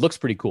lining. It looks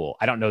pretty cool.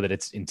 I don't know that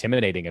it's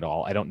intimidating at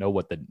all. I don't know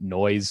what the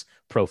noise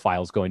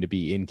profile is going to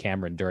be in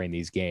Cameron during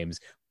these games,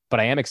 but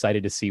I am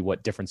excited to see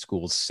what different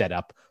schools set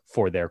up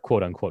for their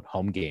quote unquote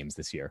home games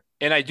this year.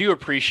 And I do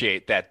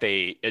appreciate that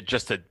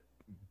just to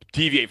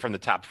deviate from the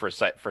top for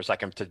a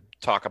second to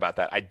talk about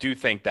that. I do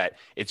think that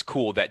it's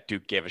cool that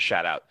Duke gave a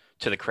shout out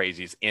to the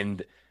crazies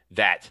in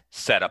that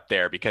setup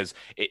there, because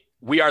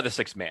we are the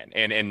sixth man,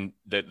 and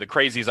the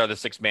crazies are the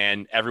sixth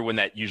man. Everyone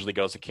that usually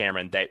goes to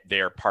Cameron,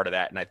 they are part of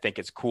that. And I think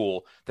it's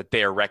cool that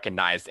they are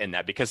recognized in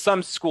that, because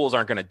some schools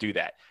aren't going to do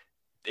that.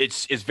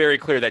 It's very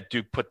clear that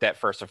Duke put that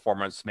first and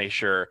foremost, make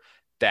sure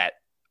that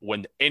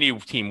when any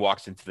team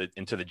walks into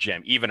the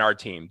gym, even our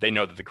team, they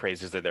know that the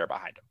crazies are there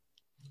behind them.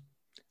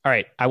 All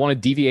right, I want to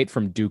deviate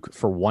from Duke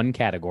for one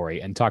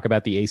category and talk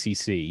about the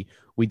ACC.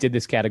 We did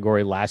this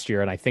category last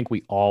year, and I think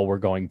we all were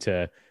going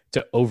to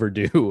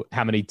overdo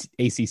how many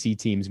ACC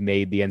teams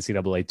made the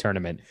NCAA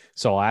tournament.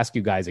 So I'll ask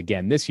you guys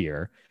again this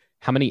year,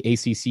 how many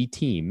ACC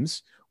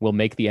teams will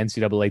make the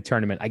NCAA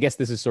tournament? I guess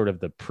this is sort of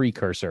the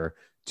precursor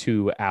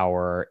to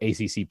our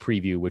ACC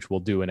preview, which we'll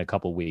do in a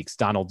couple weeks.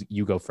 Donald,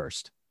 you go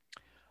first.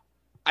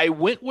 I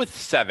went with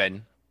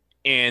 7.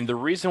 And the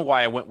reason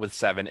why I went with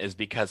 7 is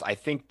because I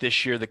think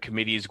this year the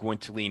committee is going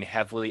to lean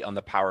heavily on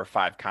the Power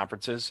 5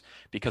 conferences,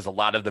 because a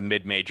lot of the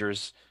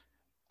mid-majors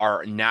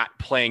are not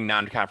playing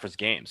non-conference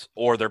games,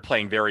 or they're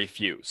playing very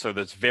few. So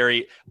that's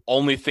very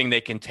only thing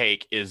they can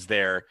take is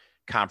their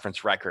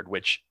conference record,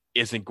 which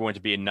isn't going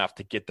to be enough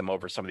to get them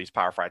over some of these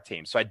Power 5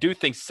 teams. So I do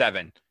think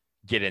 7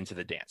 get into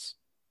the dance.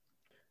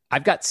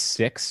 I've got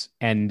 6,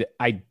 and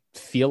I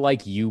feel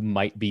like you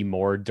might be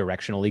more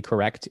directionally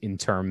correct in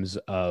terms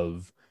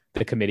of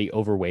the committee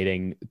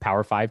overweighting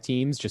Power 5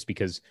 teams, just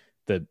because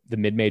the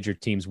mid-major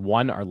teams,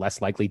 1, are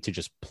less likely to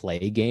just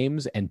play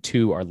games, and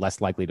 2, are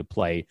less likely to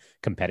play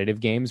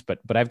competitive games. But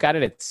I've got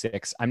it at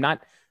 6. I'm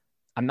not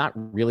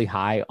really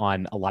high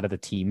on a lot of the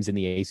teams in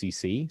the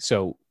ACC.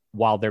 So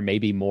while there may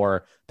be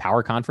more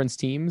power conference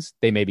teams,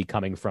 they may be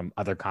coming from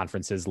other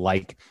conferences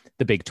like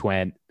the Big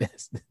 10,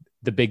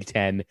 the Big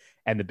 10,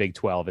 and the Big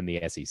 12 in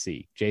the SEC.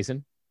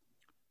 Jason?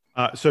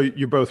 So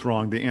you're both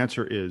wrong. The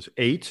answer is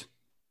 8.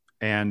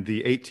 And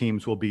the 8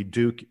 teams will be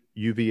Duke,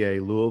 UVA,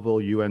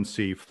 Louisville,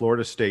 UNC,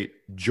 Florida State,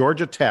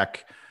 Georgia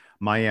Tech,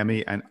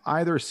 Miami, and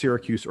either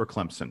Syracuse or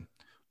Clemson.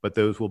 But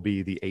those will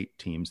be the 8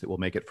 teams that will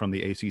make it from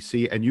the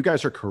ACC. And you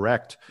guys are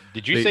correct.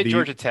 Did you say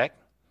Georgia Tech?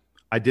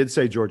 I did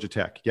say Georgia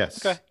Tech.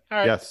 Yes. Okay. All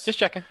right. Yes. Just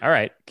checking. All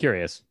right.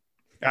 Curious.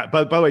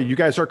 But by the way, you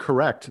guys are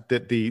correct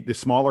that the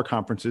smaller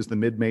conferences, the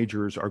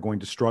mid-majors, are going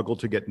to struggle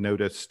to get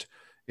noticed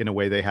in a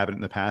way they haven't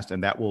in the past.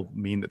 And that will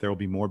mean that there will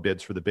be more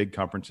bids for the big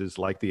conferences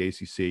like the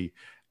ACC.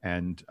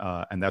 And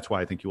that's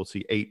why I think you will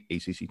see 8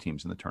 ACC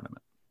teams in the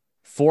tournament.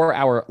 For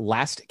our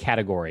last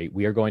category,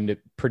 we are going to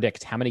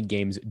predict how many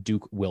games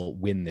Duke will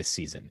win this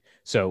season.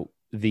 So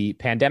the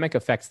pandemic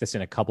affects this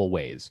in a couple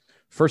ways.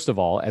 First of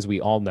all, as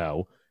we all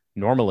know,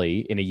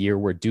 normally in a year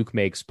where Duke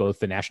makes both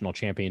the national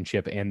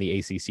championship and the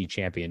ACC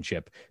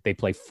championship, they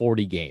play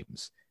 40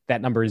 games.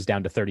 That number is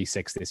down to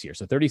 36 this year.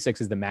 So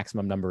 36 is the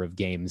maximum number of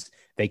games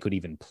they could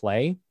even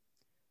play.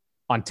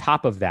 On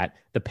top of that,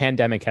 the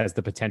pandemic has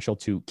the potential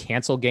to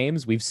cancel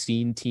games. We've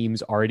seen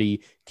teams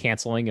already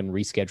canceling and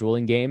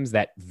rescheduling games.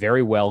 That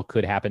very well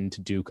could happen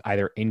to Duke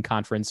either in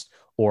conference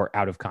or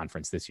out of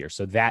conference this year.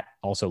 So that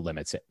also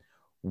limits it.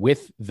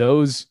 With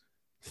those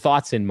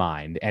thoughts in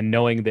mind, and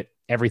knowing that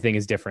everything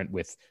is different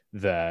with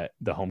the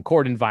home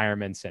court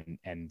environments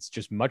and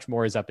just much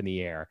more is up in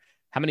the air,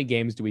 how many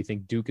games do we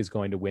think Duke is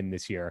going to win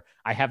this year?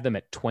 I have them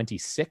at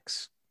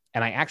 26.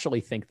 And I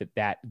actually think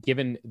that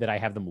given that I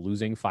have them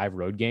losing 5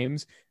 road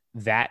games,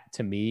 that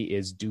to me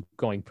is Duke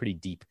going pretty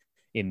deep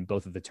in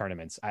both of the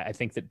tournaments. I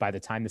think that by the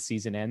time the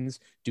season ends,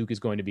 Duke is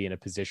going to be in a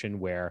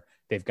position where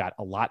they've got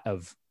a lot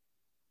of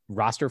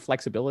roster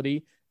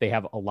flexibility. They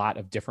have a lot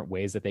of different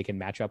ways that they can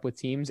match up with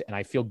teams. And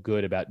I feel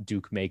good about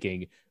Duke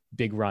making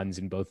big runs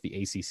in both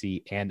the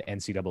ACC and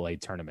NCAA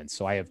tournaments.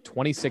 So I have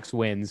 26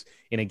 wins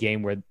in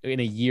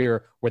a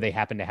year where they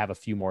happen to have a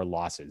few more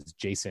losses.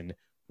 Jason,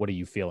 what are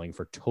you feeling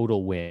for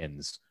total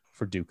wins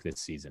for Duke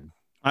this season?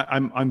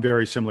 I'm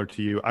very similar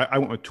to you. I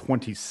went with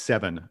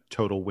 27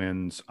 total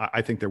wins.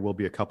 I think there will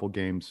be a couple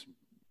games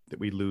that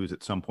we lose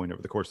at some point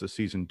over the course of the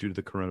season due to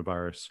the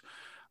coronavirus.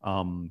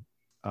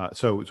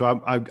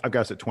 So I've got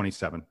us at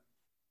 27.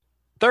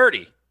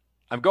 30.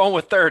 I'm going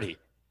with 30,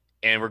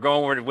 and we're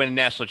going to win a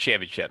national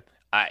championship.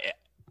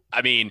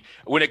 I mean,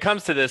 when it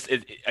comes to this,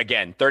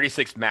 again,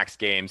 36 max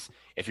games.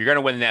 If you're going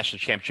to win the national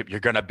championship,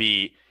 you're going to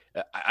be.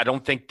 I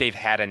don't think they've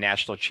had a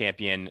national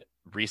champion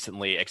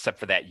recently, except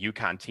for that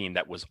UConn team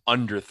that was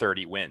under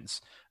 30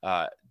 wins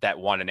that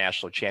won a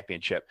national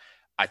championship.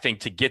 I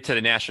think to get to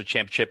the national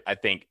championship, I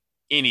think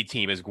any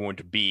team is going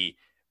to be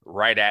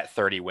right at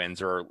 30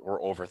 wins or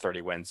over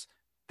 30 wins.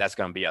 That's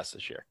going to be us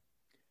this year.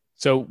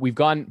 So we've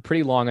gone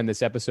pretty long on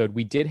this episode.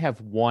 We did have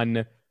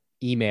one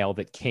email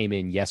that came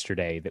in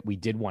yesterday that we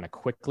did want to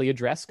quickly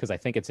address because I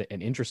think it's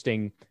an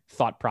interesting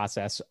thought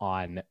process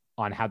on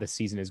how the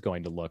season is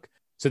going to look.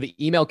 So the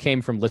email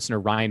came from listener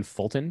Ryan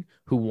Fulton,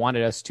 who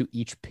wanted us to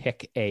each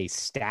pick a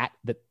stat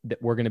that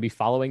we're going to be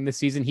following this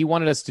season. He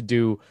wanted us to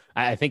do,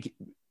 I think,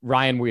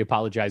 Ryan, we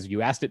apologize.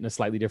 You asked it in a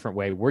slightly different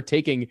way. We're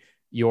taking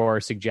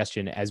your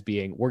suggestion as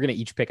being, we're going to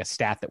each pick a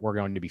stat that we're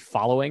going to be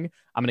following.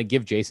 I'm going to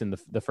give Jason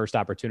the first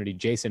opportunity.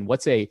 Jason,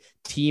 what's a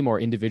team or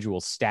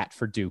individual stat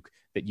for Duke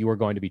that you are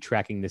going to be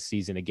tracking this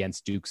season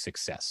against Duke's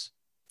success?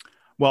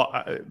 Well,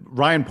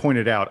 Ryan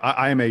pointed out,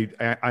 I'm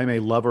a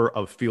lover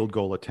of field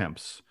goal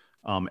attempts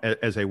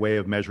as a way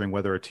of measuring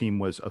whether a team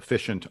was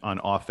efficient on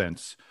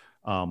offense.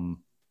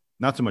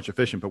 Not so much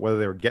efficient, but whether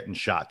they were getting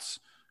shots,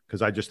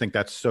 because I just think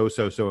that's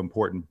so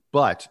important.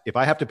 But if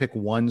I have to pick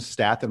one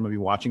stat that I'm going to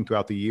be watching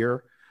throughout the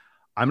year,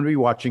 I'm going to be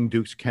watching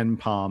Duke's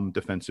KenPom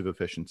defensive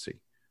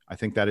efficiency. I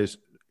think that is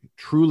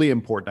truly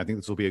important. I think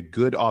this will be a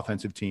good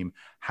offensive team.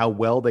 How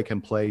well they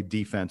can play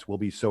defense will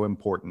be so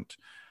important.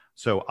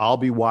 So I'll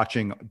be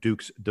watching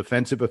Duke's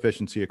defensive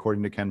efficiency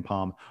according to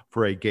KenPom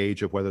for a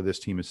gauge of whether this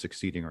team is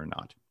succeeding or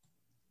not.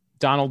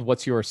 Donald,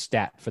 what's your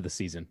stat for the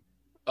season?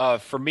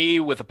 For me,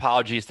 with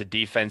apologies to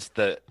defense,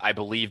 I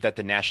believe that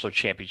the national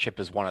championship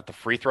is won at the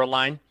free throw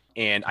line,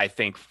 and I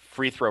think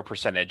free throw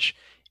percentage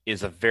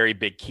is a very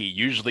big key.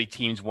 Usually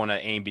teams want to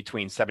aim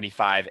between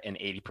 75 and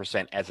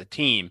 80% as a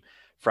team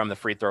from the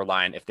free throw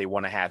line if they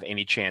want to have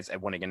any chance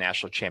at winning a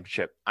national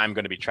championship. I'm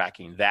going to be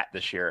tracking that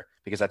this year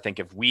because I think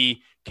if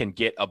we can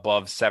get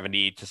above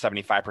 70 to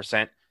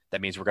 75%,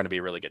 that means we're going to be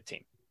a really good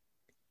team.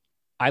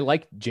 I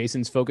like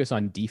Jason's focus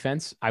on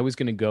defense. I was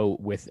going to go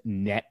with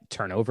net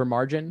turnover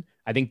margin.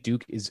 I think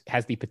Duke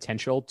has the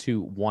potential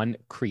to, one,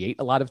 create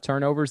a lot of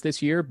turnovers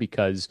this year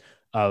because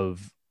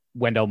of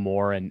Wendell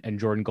Moore and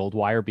Jordan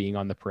Goldwire being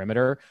on the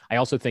perimeter. I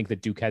also think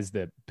that Duke has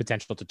the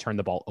potential to turn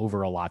the ball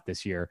over a lot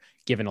this year,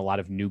 given a lot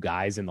of new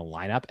guys in the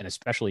lineup, and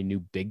especially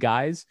new big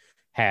guys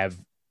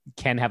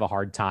can have a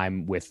hard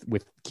time with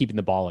keeping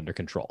the ball under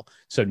control.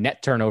 So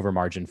net turnover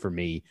margin for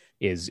me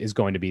is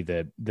going to be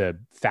the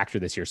factor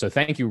this year. So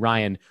thank you,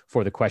 Ryan,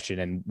 for the question.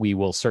 And we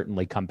will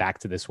certainly come back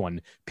to this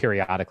one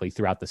periodically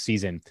throughout the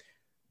season.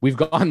 We've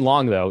gone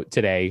long though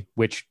today,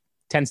 which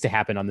tends to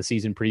happen on the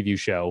season preview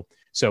show.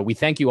 So we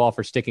thank you all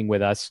for sticking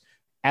with us.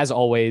 As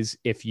always,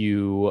 if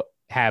you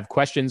have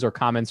questions or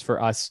comments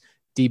for us,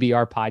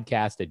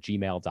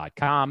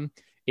 dbrpodcast@gmail.com.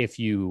 If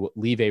you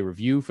leave a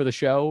review for the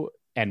show,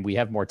 and we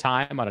have more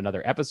time on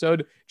another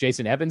episode,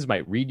 Jason Evans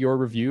might read your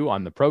review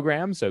on the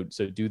program. So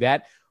do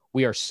that.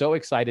 We are so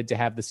excited to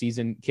have the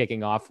season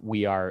kicking off.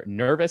 We are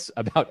nervous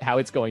about how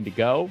it's going to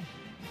go,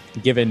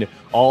 given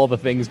all the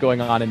things going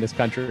on in this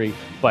country,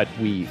 but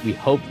we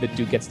hope that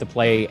Duke gets to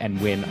play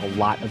and win a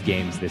lot of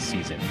games this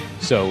season.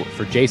 So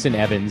for Jason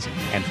Evans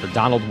and for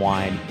Donald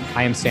Wine,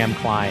 I am Sam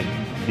Klein.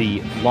 The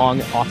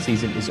long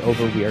offseason is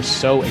over. We are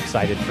so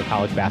excited for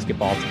college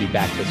basketball to be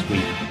back this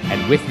week.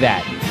 And with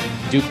that,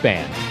 Duke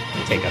Band,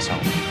 take us home.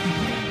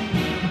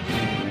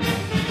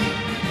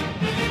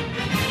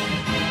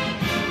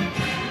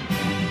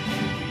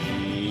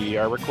 We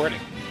are recording.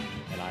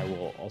 And I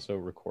will also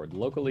record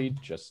locally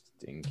just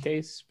in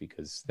case,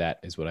 because that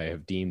is what I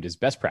have deemed as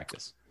best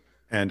practice.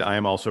 And I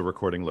am also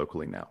recording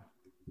locally now.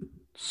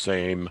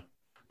 Same.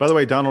 By the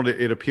way, Donald,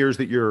 it appears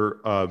that your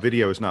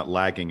video is not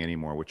lagging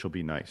anymore, which will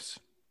be nice.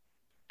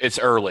 It's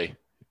early.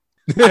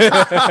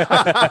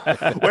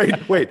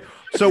 Wait.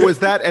 So was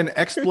that an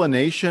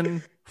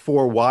explanation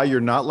for why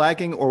you're not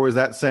lagging, or was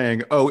that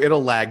saying, "Oh,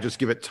 it'll lag, just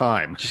give it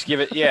time"? Just give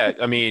it. Yeah,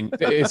 I mean,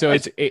 so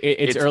it's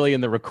early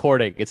in the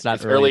recording. It's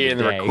not early in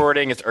the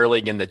recording. It's early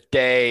in the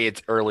day.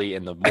 It's early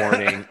in the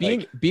morning.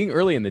 Being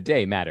early in the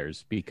day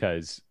matters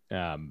because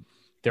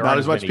there aren't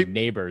as many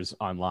neighbors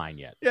online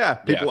yet. Yeah,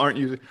 people aren't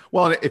using.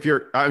 Well,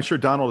 I'm sure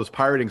Donald is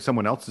pirating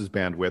someone else's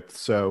bandwidth,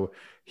 so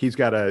he's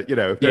got to,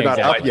 they're not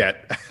up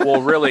yet. Well,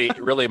 really,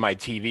 my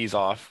TV's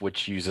off,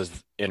 which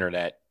uses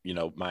internet.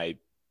 My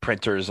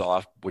printer's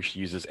off, which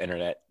uses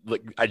internet.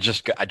 Look, I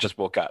just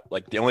woke up.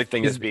 Like the only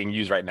thing that's being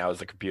used right now is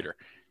the computer.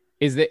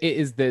 As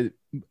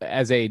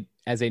a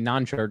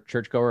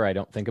non-church goer, I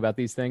don't think about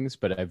these things,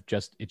 but it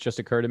just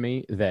occurred to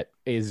me that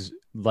is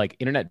like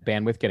internet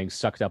bandwidth getting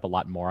sucked up a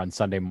lot more on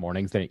Sunday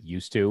mornings than it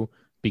used to,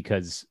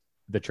 because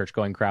the church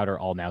going crowd are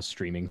all now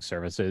streaming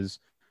services,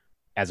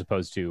 as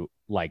opposed to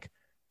like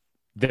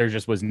there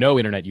just was no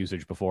internet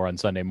usage before on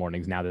Sunday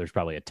mornings. Now there's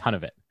probably a ton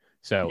of it.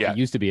 So Yeah. it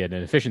used to be an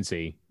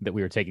efficiency that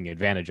we were taking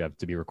advantage of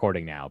to be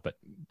recording now, but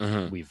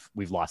Mhm.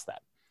 we've lost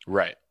that.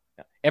 Right.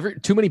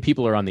 Too many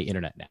people are on the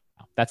internet now.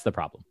 That's the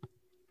problem.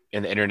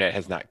 And the internet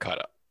has not caught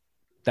up.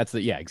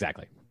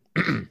 Exactly.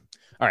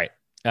 All right.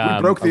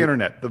 We broke the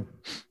internet. The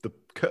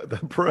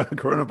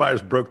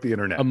coronavirus broke the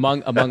internet.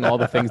 Among all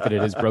the things that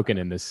it has broken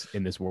in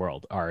this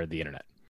world are the internet.